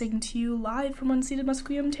 broadcasting to you live from unceded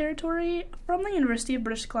Musqueam territory from the University of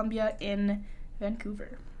British Columbia in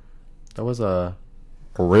Vancouver. That was a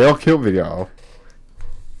real cute video.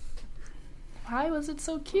 Why was it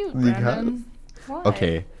so cute, Because- Brandon? Why?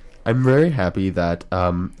 Okay, I'm very happy that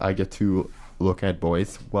I get to look at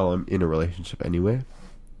boys while I'm in a relationship anyway.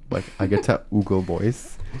 Like, I get to oogle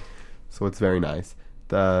boys, so it's very nice.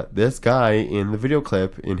 This guy in the video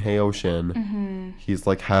clip in Hey Ocean, he's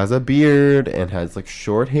like has a beard and has like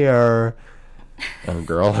short hair. And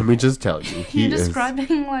girl, let me just tell you, he You're is.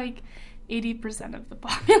 describing like 80% of the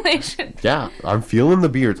population. Yeah, I'm feeling the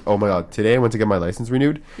beards. Oh my god, today I went to get my license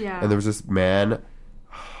renewed, Yeah. and there was this man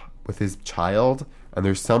with his child, and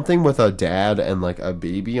there's something with a dad and like a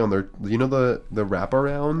baby on their, you know, the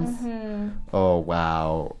wraparounds. Oh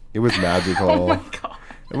wow, it was magical. Oh my god.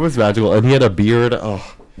 It was magical, and he had a beard.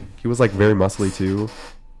 Oh, he was like very muscly too.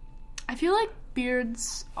 I feel like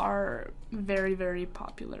beards are very, very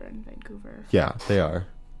popular in Vancouver. Yeah, they are.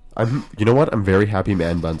 You know what? I'm very happy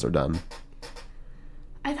man buns are done.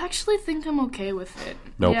 I actually think I'm okay with it.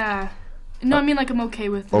 Nope. Yeah. No, I mean like I'm okay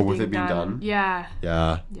with it Oh, with it being done? Yeah.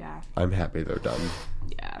 Yeah, Yeah. I'm happy they're done.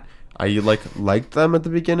 Yeah. I liked them at the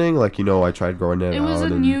beginning, like, you know, I tried growing it out. It was a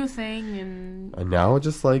and, new thing and now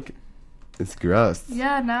just like it's gross.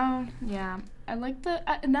 yeah, now I like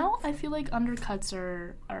now I feel like undercuts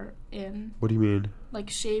are in, What do you mean? like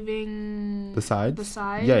shaving The sides? The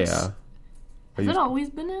sides. Yeah. Has it always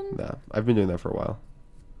been in? Yeah, I've been doing that for a while.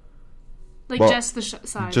 Like Well, just the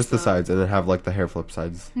sides. Just the though. sides, and then have like the hair flip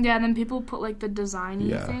sides. Yeah, and then people put like the designy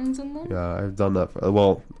Yeah. things in them. Yeah, I've done that.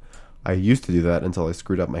 Well, I used to do that until I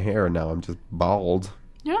screwed up my hair, and now I'm just bald.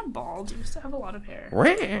 You're not bald. You used to have a lot of hair.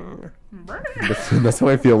 That's how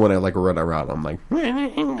I feel when I like run around. I'm like,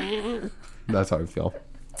 that's how I feel.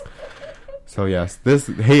 So yes, this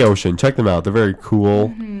Hey Ocean, check them out. They're very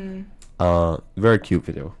cool. Very cute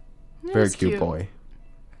video. It Very is cute boy.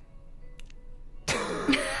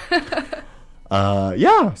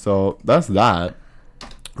 Yeah. So that's that.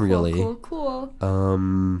 Really. Cool.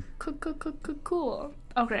 Cool.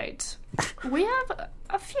 All right. We have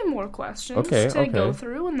a few more questions to go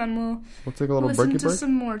through, and then We'll take a little listen breaky to break.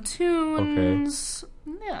 some more tunes.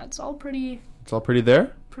 Yeah, it's all pretty It's all pretty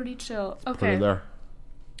there. chill. Okay. Pretty there.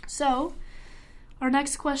 So, Our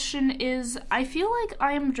next question is, I feel like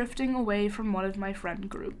I am drifting away from one of my friend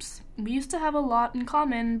groups. We used to have a lot in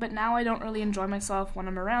common, but now I don't really enjoy myself when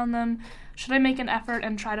I'm around them. Should I make an effort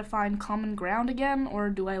and try to find common ground again,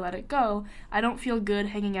 or do I let it go? I don't feel good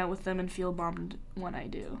hanging out with them and feel bummed when I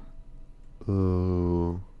do.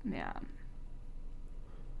 Ooh. Yeah.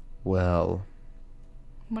 Well.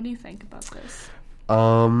 What do you think about this?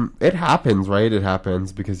 It happens, right? It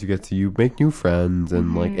happens because you make new friends,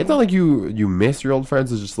 and like it's not like you miss your old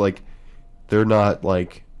friends. It's just like they're not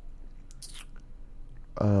like.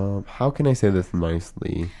 How can I say this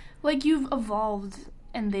nicely? Like, you've evolved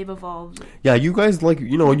and they've evolved. Yeah, you guys like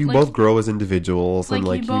you like, both grow as individuals, Like, and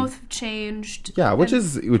like you both changed. Yeah, which and,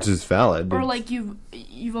 is valid. Or like you've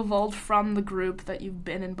evolved from the group that you've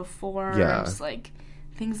been in before. Yeah. And just like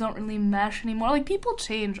things don't really mesh anymore. Like, people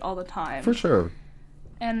change all the time. For sure.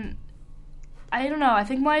 And I don't know, I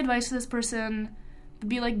think my advice to this person would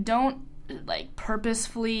be like, don't like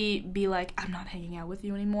purposefully be like, I'm not hanging out with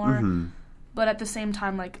you anymore. But at the same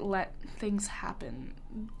time, like, let things happen.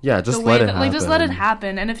 Yeah, just let it happen. Like, just let it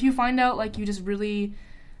happen. And if you find out, like, you just really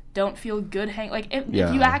don't feel good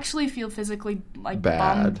if you actually feel physically like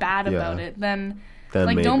bad about it, then like,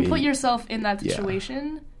 maybe. Don't put yourself in that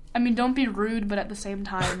situation. I mean, don't be rude, but at the same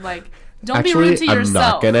time, like, don't Actually, be rude to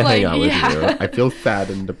yourself. I'm not gonna hang out with yeah. you. I feel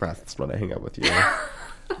sad and depressed when I hang out with you.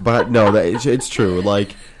 But no, it's true.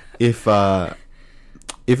 Like, if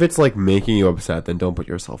it's like making you upset, then don't put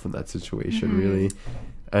yourself in that situation, really.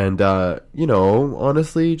 And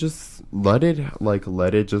honestly, just let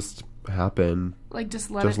it just happen. Like,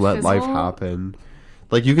 just let life happen.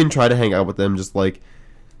 Like, you can try to hang out with them, just like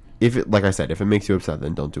like I said, if it makes you upset,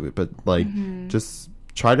 then don't do it. But like, just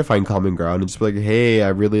try to find common ground and just be like, hey, I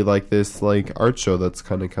really like this like art show that's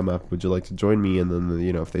kind of come up. Would you like to join me? And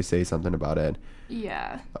then if they say something about it,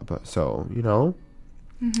 yeah. But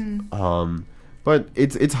but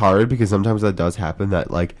it's hard because sometimes that does happen,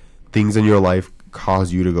 that like things in your life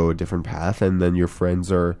cause you to go a different path, and then your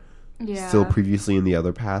friends are still previously in the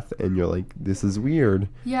other path, and you're like, this is weird.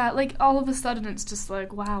 Yeah, like, all of a sudden it's just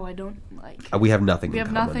like, wow, I don't like... We have nothing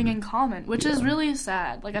nothing in common, which is really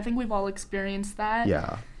sad. Like, I think we've all experienced that.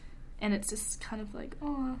 Yeah. And it's just kind of like,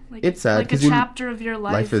 oh, like, it's sad, like a chapter of your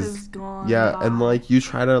life is gone. Yeah, by. and like you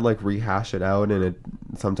try to like rehash it out, and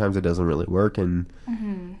sometimes it doesn't really work, and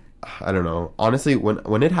I don't know. Honestly,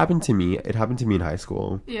 when it happened to me in high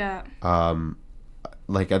school. Yeah.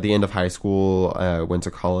 Like, at the end of high school, I went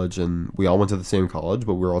to college, and we all went to the same college,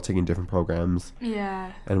 but we were all taking different programs.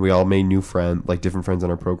 Yeah. And we all made new friends, like, different friends in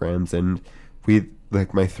our programs, and we,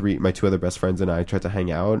 like, my two other best friends and I tried to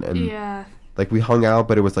hang out, and, like, we hung out,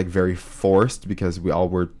 but it was, like, very forced, because we all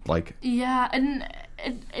were, like... Yeah, and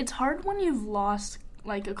it's hard when you've lost,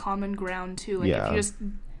 like, a common ground, too. Like, if you just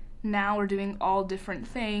now are doing all different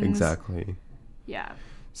things. Exactly. Yeah.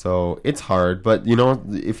 So it's hard, but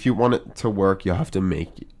if you want it to work, you have to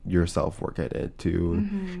make yourself work at it too.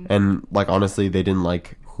 And like, honestly, they didn't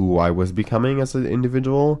like who I was becoming as an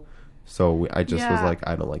individual, so I just was like,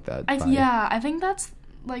 I don't like that. I think that's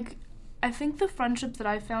like, I think the friendships that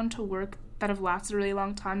I found to work that have lasted a really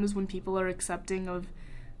long time is when people are accepting of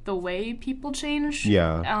the way people change.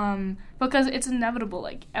 Yeah. Because it's inevitable.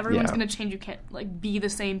 Like, everyone's gonna change. You can't like be the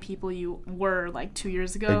same people you were like 2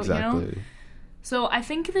 years ago. Exactly. So I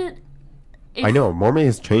think that... I know, mormei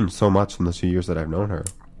has changed so much in the 2 years that I've known her.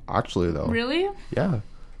 Actually, though. Really? Yeah.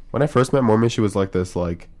 When I first met mormei, she was like this,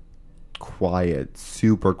 like, quiet,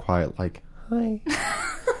 super quiet, like, hi.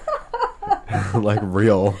 Like,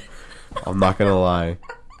 real. I'm not gonna lie.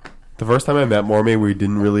 The first time I met mormei, we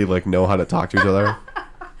didn't really, like, know how to talk to each other.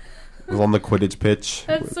 It was on the Quidditch pitch.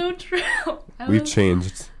 That's so true. We've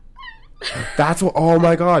changed. That's what, oh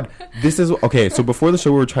my god, this is okay. So before the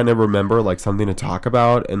show, we were trying to remember like something to talk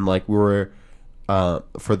about, and like we were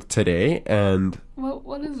for today, and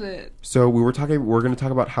what is it? So we're going to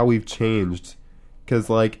talk about how we've changed,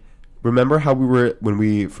 because like, remember how we were when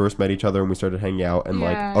we first met each other and we started hanging out, and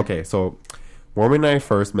like, okay, so Mormon and I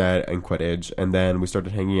first met in Quidditch, and then we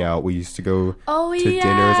started hanging out. We used to go to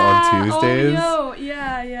dinners on Tuesdays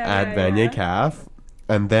at Vanier Caf,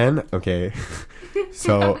 and then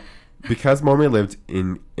so because Mormei lived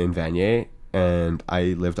in Vanier and I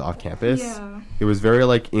lived off campus, it was very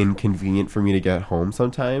like inconvenient for me to get home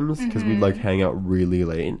sometimes, because we'd like hang out really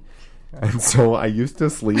late, and so I used to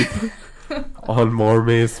sleep on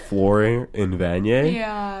Mormei's floor in Vanier.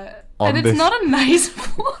 Yeah, and it's not a nice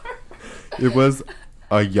floor. It was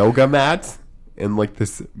a yoga mat and like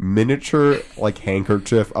this miniature like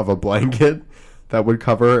handkerchief of a blanket that would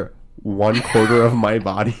cover 1/4 of my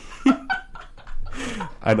body.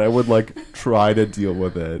 And I would like try to deal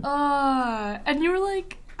with it. And you were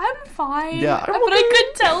like, I'm fine. Yeah, I'm but I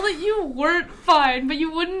could tell that you weren't fine, but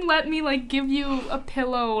you wouldn't let me, like, give you a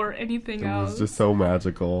pillow or anything It else. was just so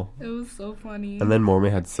magical. It was so funny. And then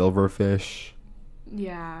Mormei had silverfish.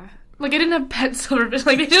 Yeah. Like, I didn't have pet silverfish.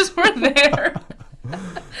 Like, they just were there.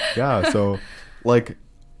 Yeah, so, like,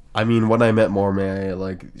 I mean, when I met Mormei,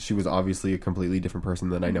 like, she was obviously a completely different person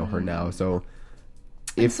than I know her now, so...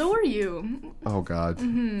 And so are you. Oh, God.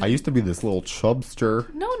 I used to be this little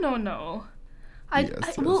chubster. No.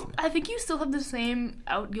 Yes. I think you still have the same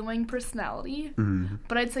outgoing personality, Mm-hmm.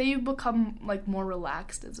 but I'd say you've become, like, more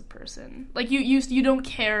relaxed as a person. Like, you don't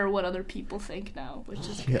care what other people think now, which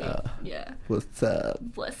is great. Yeah. Yeah. What's up?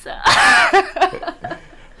 What's up?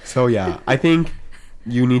 So, yeah, I think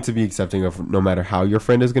you need to be accepting of no matter how your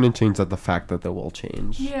friend is going to change, that the fact that they will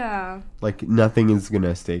change. Yeah. Like, nothing is going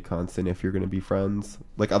to stay constant if you're going to be friends.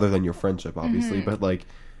 Like, other than your friendship, obviously. But, like,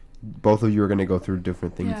 both of you are going to go through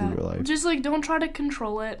different things in your life. Just, like, don't try to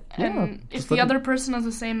control it. And if just the let other person has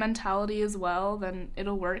the same mentality as well, then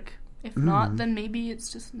it'll work. If not, then maybe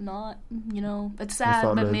it's just not, you know, it's sad,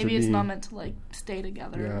 not but meant maybe to it's be. not meant to, like, stay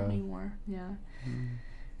together Yeah. anymore. Yeah.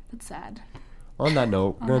 It's sad. On that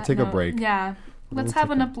note, we're On going that to take a note, break. Yeah. Let's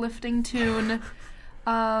have an uplifting tune.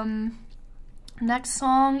 Next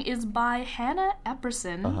song is by Hannah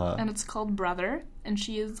Epperson, and it's called Brother, and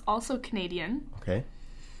she is also Canadian. Okay.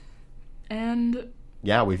 And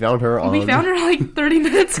Yeah, we found her on... we found her like 30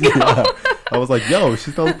 minutes ago. Yeah. I was like, yo,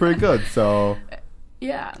 she sounds pretty good, so...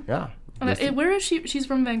 Yeah. Yeah. And where is she? She's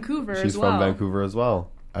from Vancouver She's as well. from Vancouver as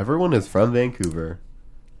well. Everyone is from Vancouver.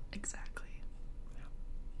 Exactly.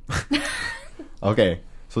 Okay,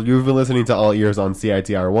 so you've been listening to All Ears on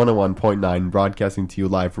CITR 101.9, broadcasting to you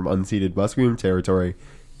live from unceded Musqueam territory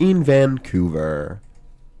in Vancouver.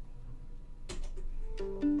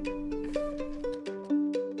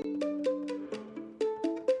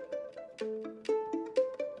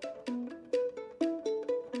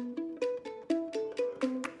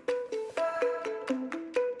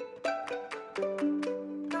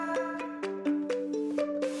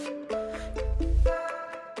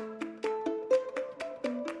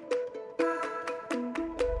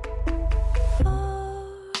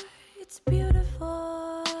 Oh, it's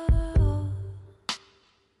beautiful.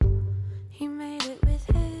 He made it with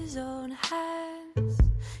his own hands.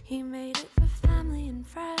 He made it for family and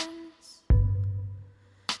friends.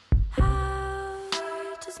 How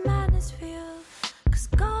does madness feel? 'Cause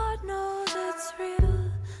God knows it's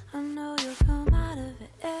real. I know you'll come out of it.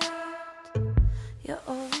 You'll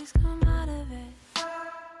always come out of it.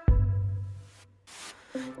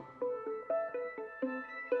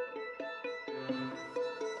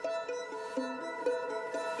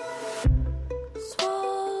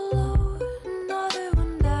 Swallow another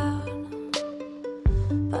one down,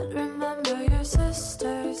 but remember your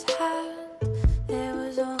sister's hand. It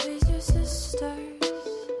was always your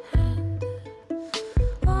sister's hand.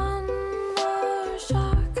 One more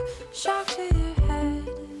shock to your head.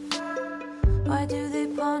 Why do they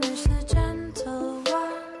punish the gentle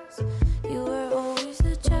ones? You were always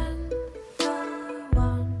the gentle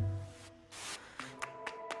one.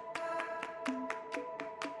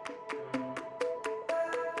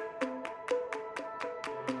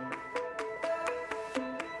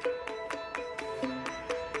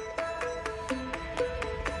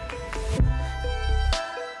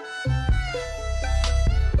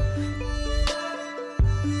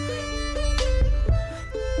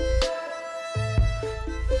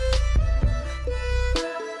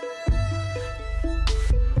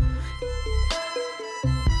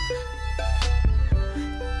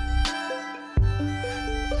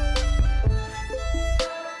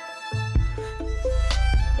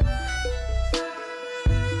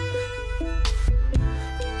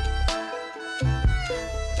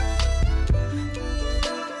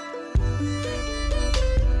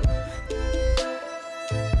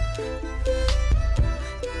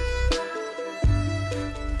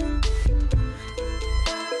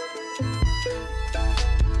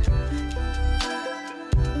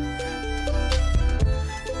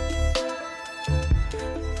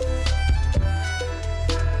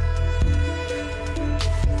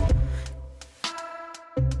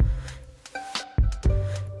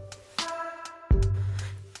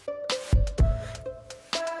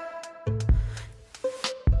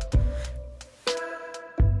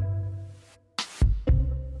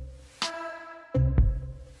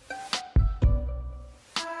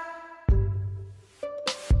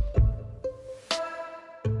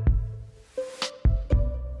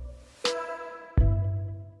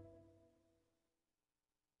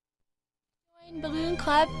 In Balloon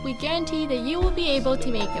Club, we guarantee that you will be able to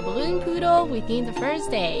make a balloon poodle within the first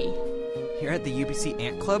day. Here at the UBC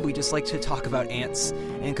Ant Club, we just like to talk about ants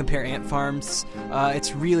and compare ant farms.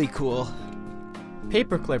 It's really cool.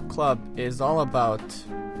 Paperclip Club is all about,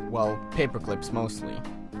 well, paperclips mostly.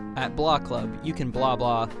 At Blah Club, you can blah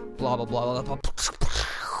blah, blah blah blah blah blah.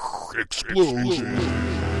 Explosion.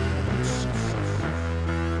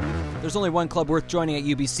 There's only one club worth joining at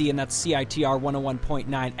UBC, and that's CITR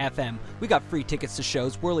 101.9 FM. We got free tickets to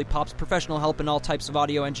shows, whirly pops, professional help in all types of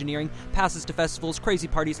audio engineering, passes to festivals, crazy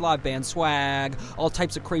parties, live band, swag, all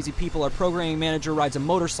types of crazy people. Our programming manager rides a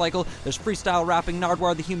motorcycle. There's freestyle rapping,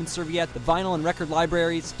 Nardwar the Human Serviette, the vinyl and record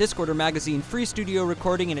libraries, Discorder magazine, free studio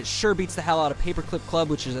recording, and it sure beats the hell out of Paperclip Club,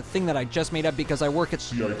 which is a thing that I just made up because I work at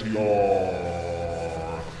CITR.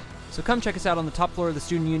 So come check us out on the top floor of the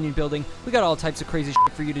Student Union building. We got all types of crazy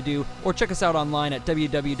shit for you to do, or check us out online at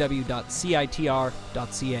www.citr.ca.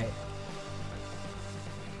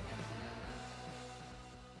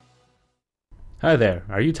 Hi there,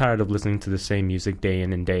 are you tired of listening to the same music day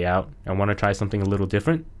in and day out and want to try something a little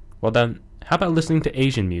different? Well then, how about listening to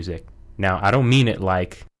Asian music? Now, I don't mean it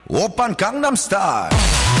like Oppan Gangnam Style.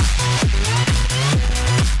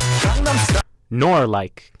 Gangnam Style. nor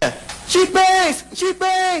like She bangs,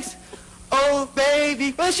 oh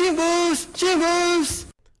baby, when she moves.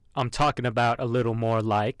 I'm talking about a little more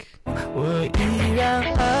like 我依然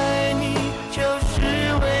爱你，就是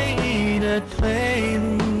唯一的退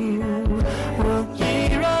路。我依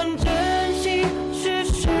然珍惜时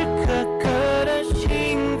时刻刻的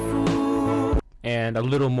幸福。 and a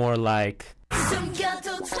little more like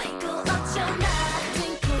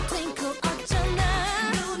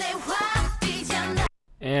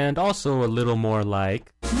and also a little more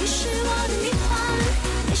like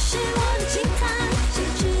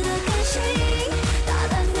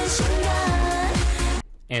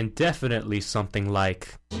and definitely something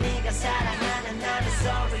like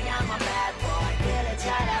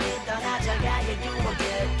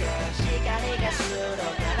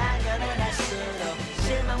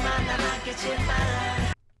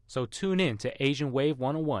So tune in to Asian Wave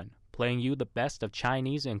 101, playing you the best of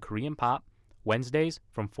Chinese and Korean pop, Wednesdays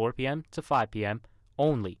from 4 p.m. to 5 p.m.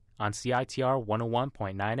 only on CITR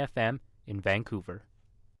 101.9 FM in Vancouver.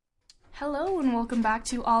 Hello and welcome back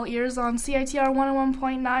to All Ears on CITR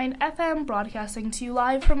 101.9 FM, broadcasting to you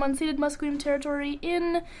live from unceded Musqueam territory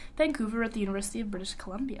in Vancouver at the University of British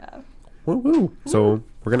Columbia. Woo-woo. So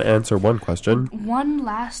we're going to answer one question. One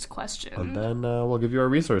last question. And then we'll give you our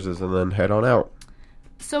resources and then head on out.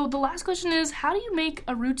 So the last question is, how do you make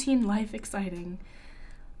a routine life exciting?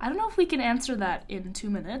 I don't know if we can answer that in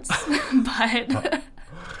 2 minutes, but...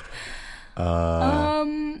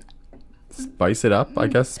 Spice it up, I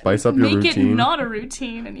guess. Spice up your routine. Make it not a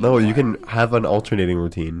routine anymore. No, you can have an alternating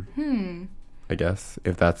routine. I guess,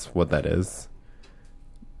 if that's what that is.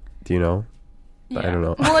 Do you know? Yeah. I don't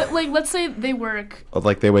know. Well, like, let's say they work...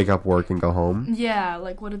 Like, they wake up, work, and go home? Yeah,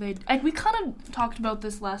 like, what do they... Like, we kind of talked about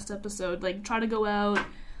this last episode. Like, try to go out,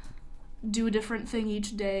 do a different thing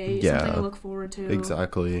each day, something to look forward to.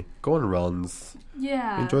 Exactly. Go on runs.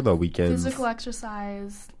 Yeah. Enjoy the weekends. Physical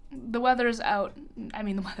exercise. The weather's out. I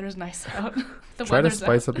mean, the weather's nice out. Try to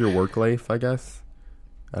spice up your work life, I guess.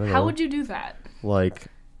 I don't know. How would you do that? Like,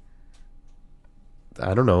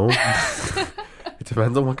 I don't know. It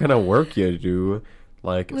depends on what kind of work you do.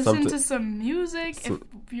 Like, listen to some music if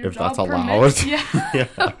your if job that's allowed. permits. Yeah.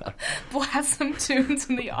 Blast some tunes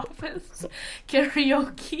in the office.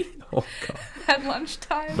 Karaoke. Oh god. At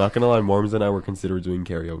lunchtime. Not gonna lie, Morms and I were considering doing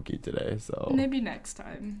karaoke today, so maybe next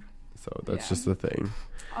time. So that's just a thing.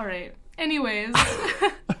 All right. Anyways.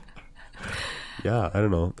 Yeah, I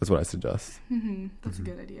don't know. That's what I suggest. That's a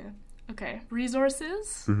good idea. Okay,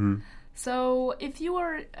 resources. So if you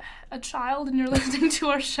are a child and you're listening to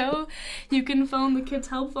our show, you can phone the Kids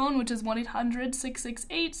Help Phone, which is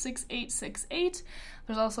 1-800-668-6868.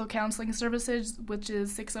 There's also counseling services, which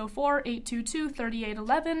is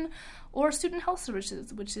 604-822-3811, or Student Health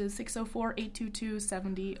Services, which is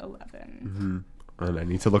 604-822-7011. And I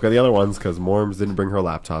need to look at the other ones because Morms didn't bring her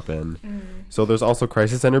laptop in. So there's also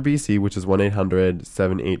Crisis Center BC, which is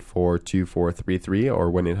 1-800-784-2433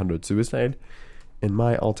 or 1-800-SUICIDE. And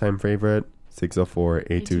my all-time favorite,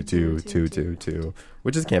 604-822-222,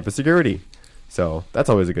 which is campus security. So that's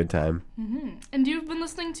always a good time. And you've been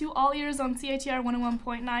listening to All Ears on CITR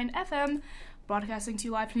 101.9 FM, broadcasting to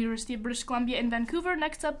you live from the University of British Columbia in Vancouver.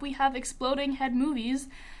 Next up, we have Exploding Head Movies,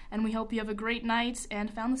 and we hope you have a great night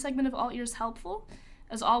and found the segment of All Ears helpful.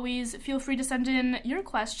 As always, feel free to send in your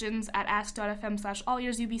questions at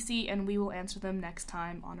ask.fm/allearsubc, and we will answer them next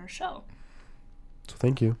time on our show. So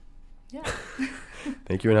thank you. Yeah.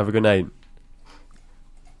 Thank you and have a good night.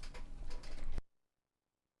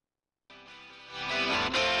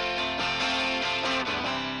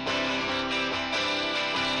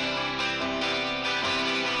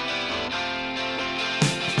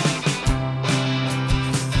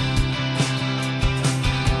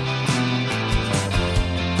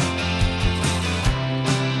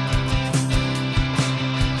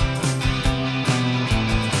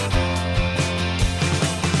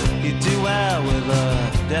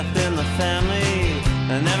 family,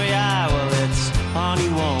 and every eye, well, it's on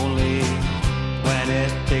you only. When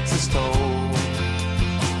it takes its toll,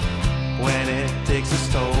 when it takes its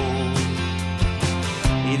toll,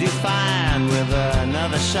 you do fine with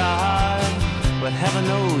another shot, but heaven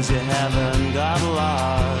knows you haven't got a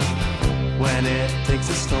lot. When it takes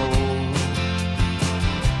its toll,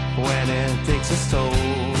 when it takes its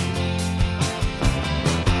toll.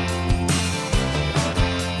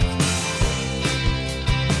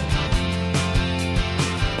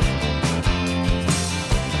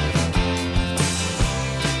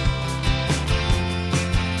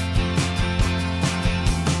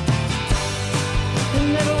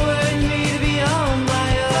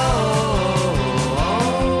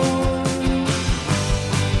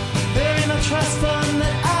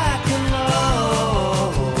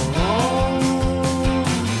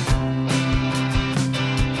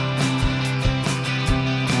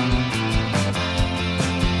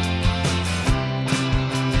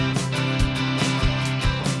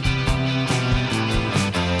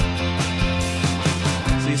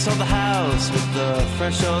 Sold the house with the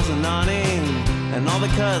French and awning, and all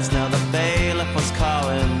because now the bailiff was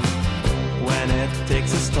calling. When it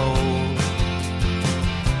takes its toll,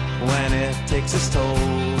 when it takes its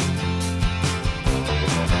toll.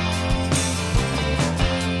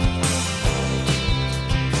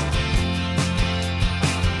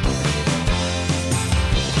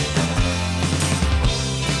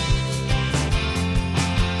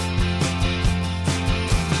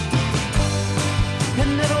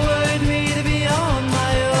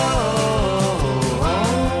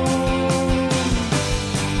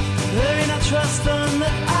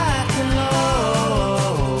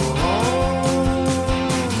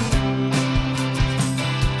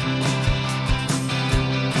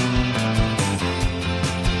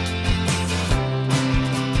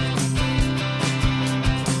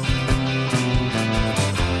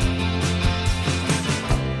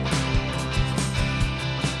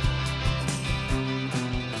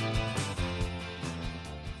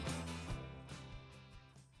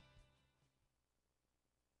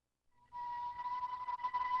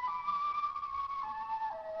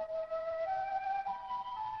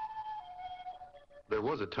 There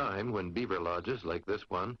was a time when beaver lodges like this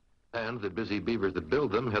one and the busy beavers that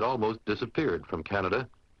build them had almost disappeared from Canada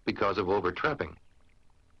because of overtrapping.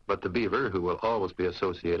 But the beaver, who will always be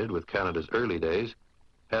associated with Canada's early days,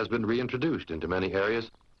 has been reintroduced into many areas,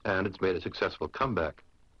 and it's made a successful comeback.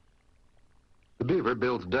 The beaver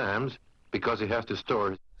builds dams because he has to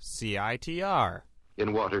store CITR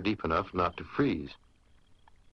in water deep enough not to freeze.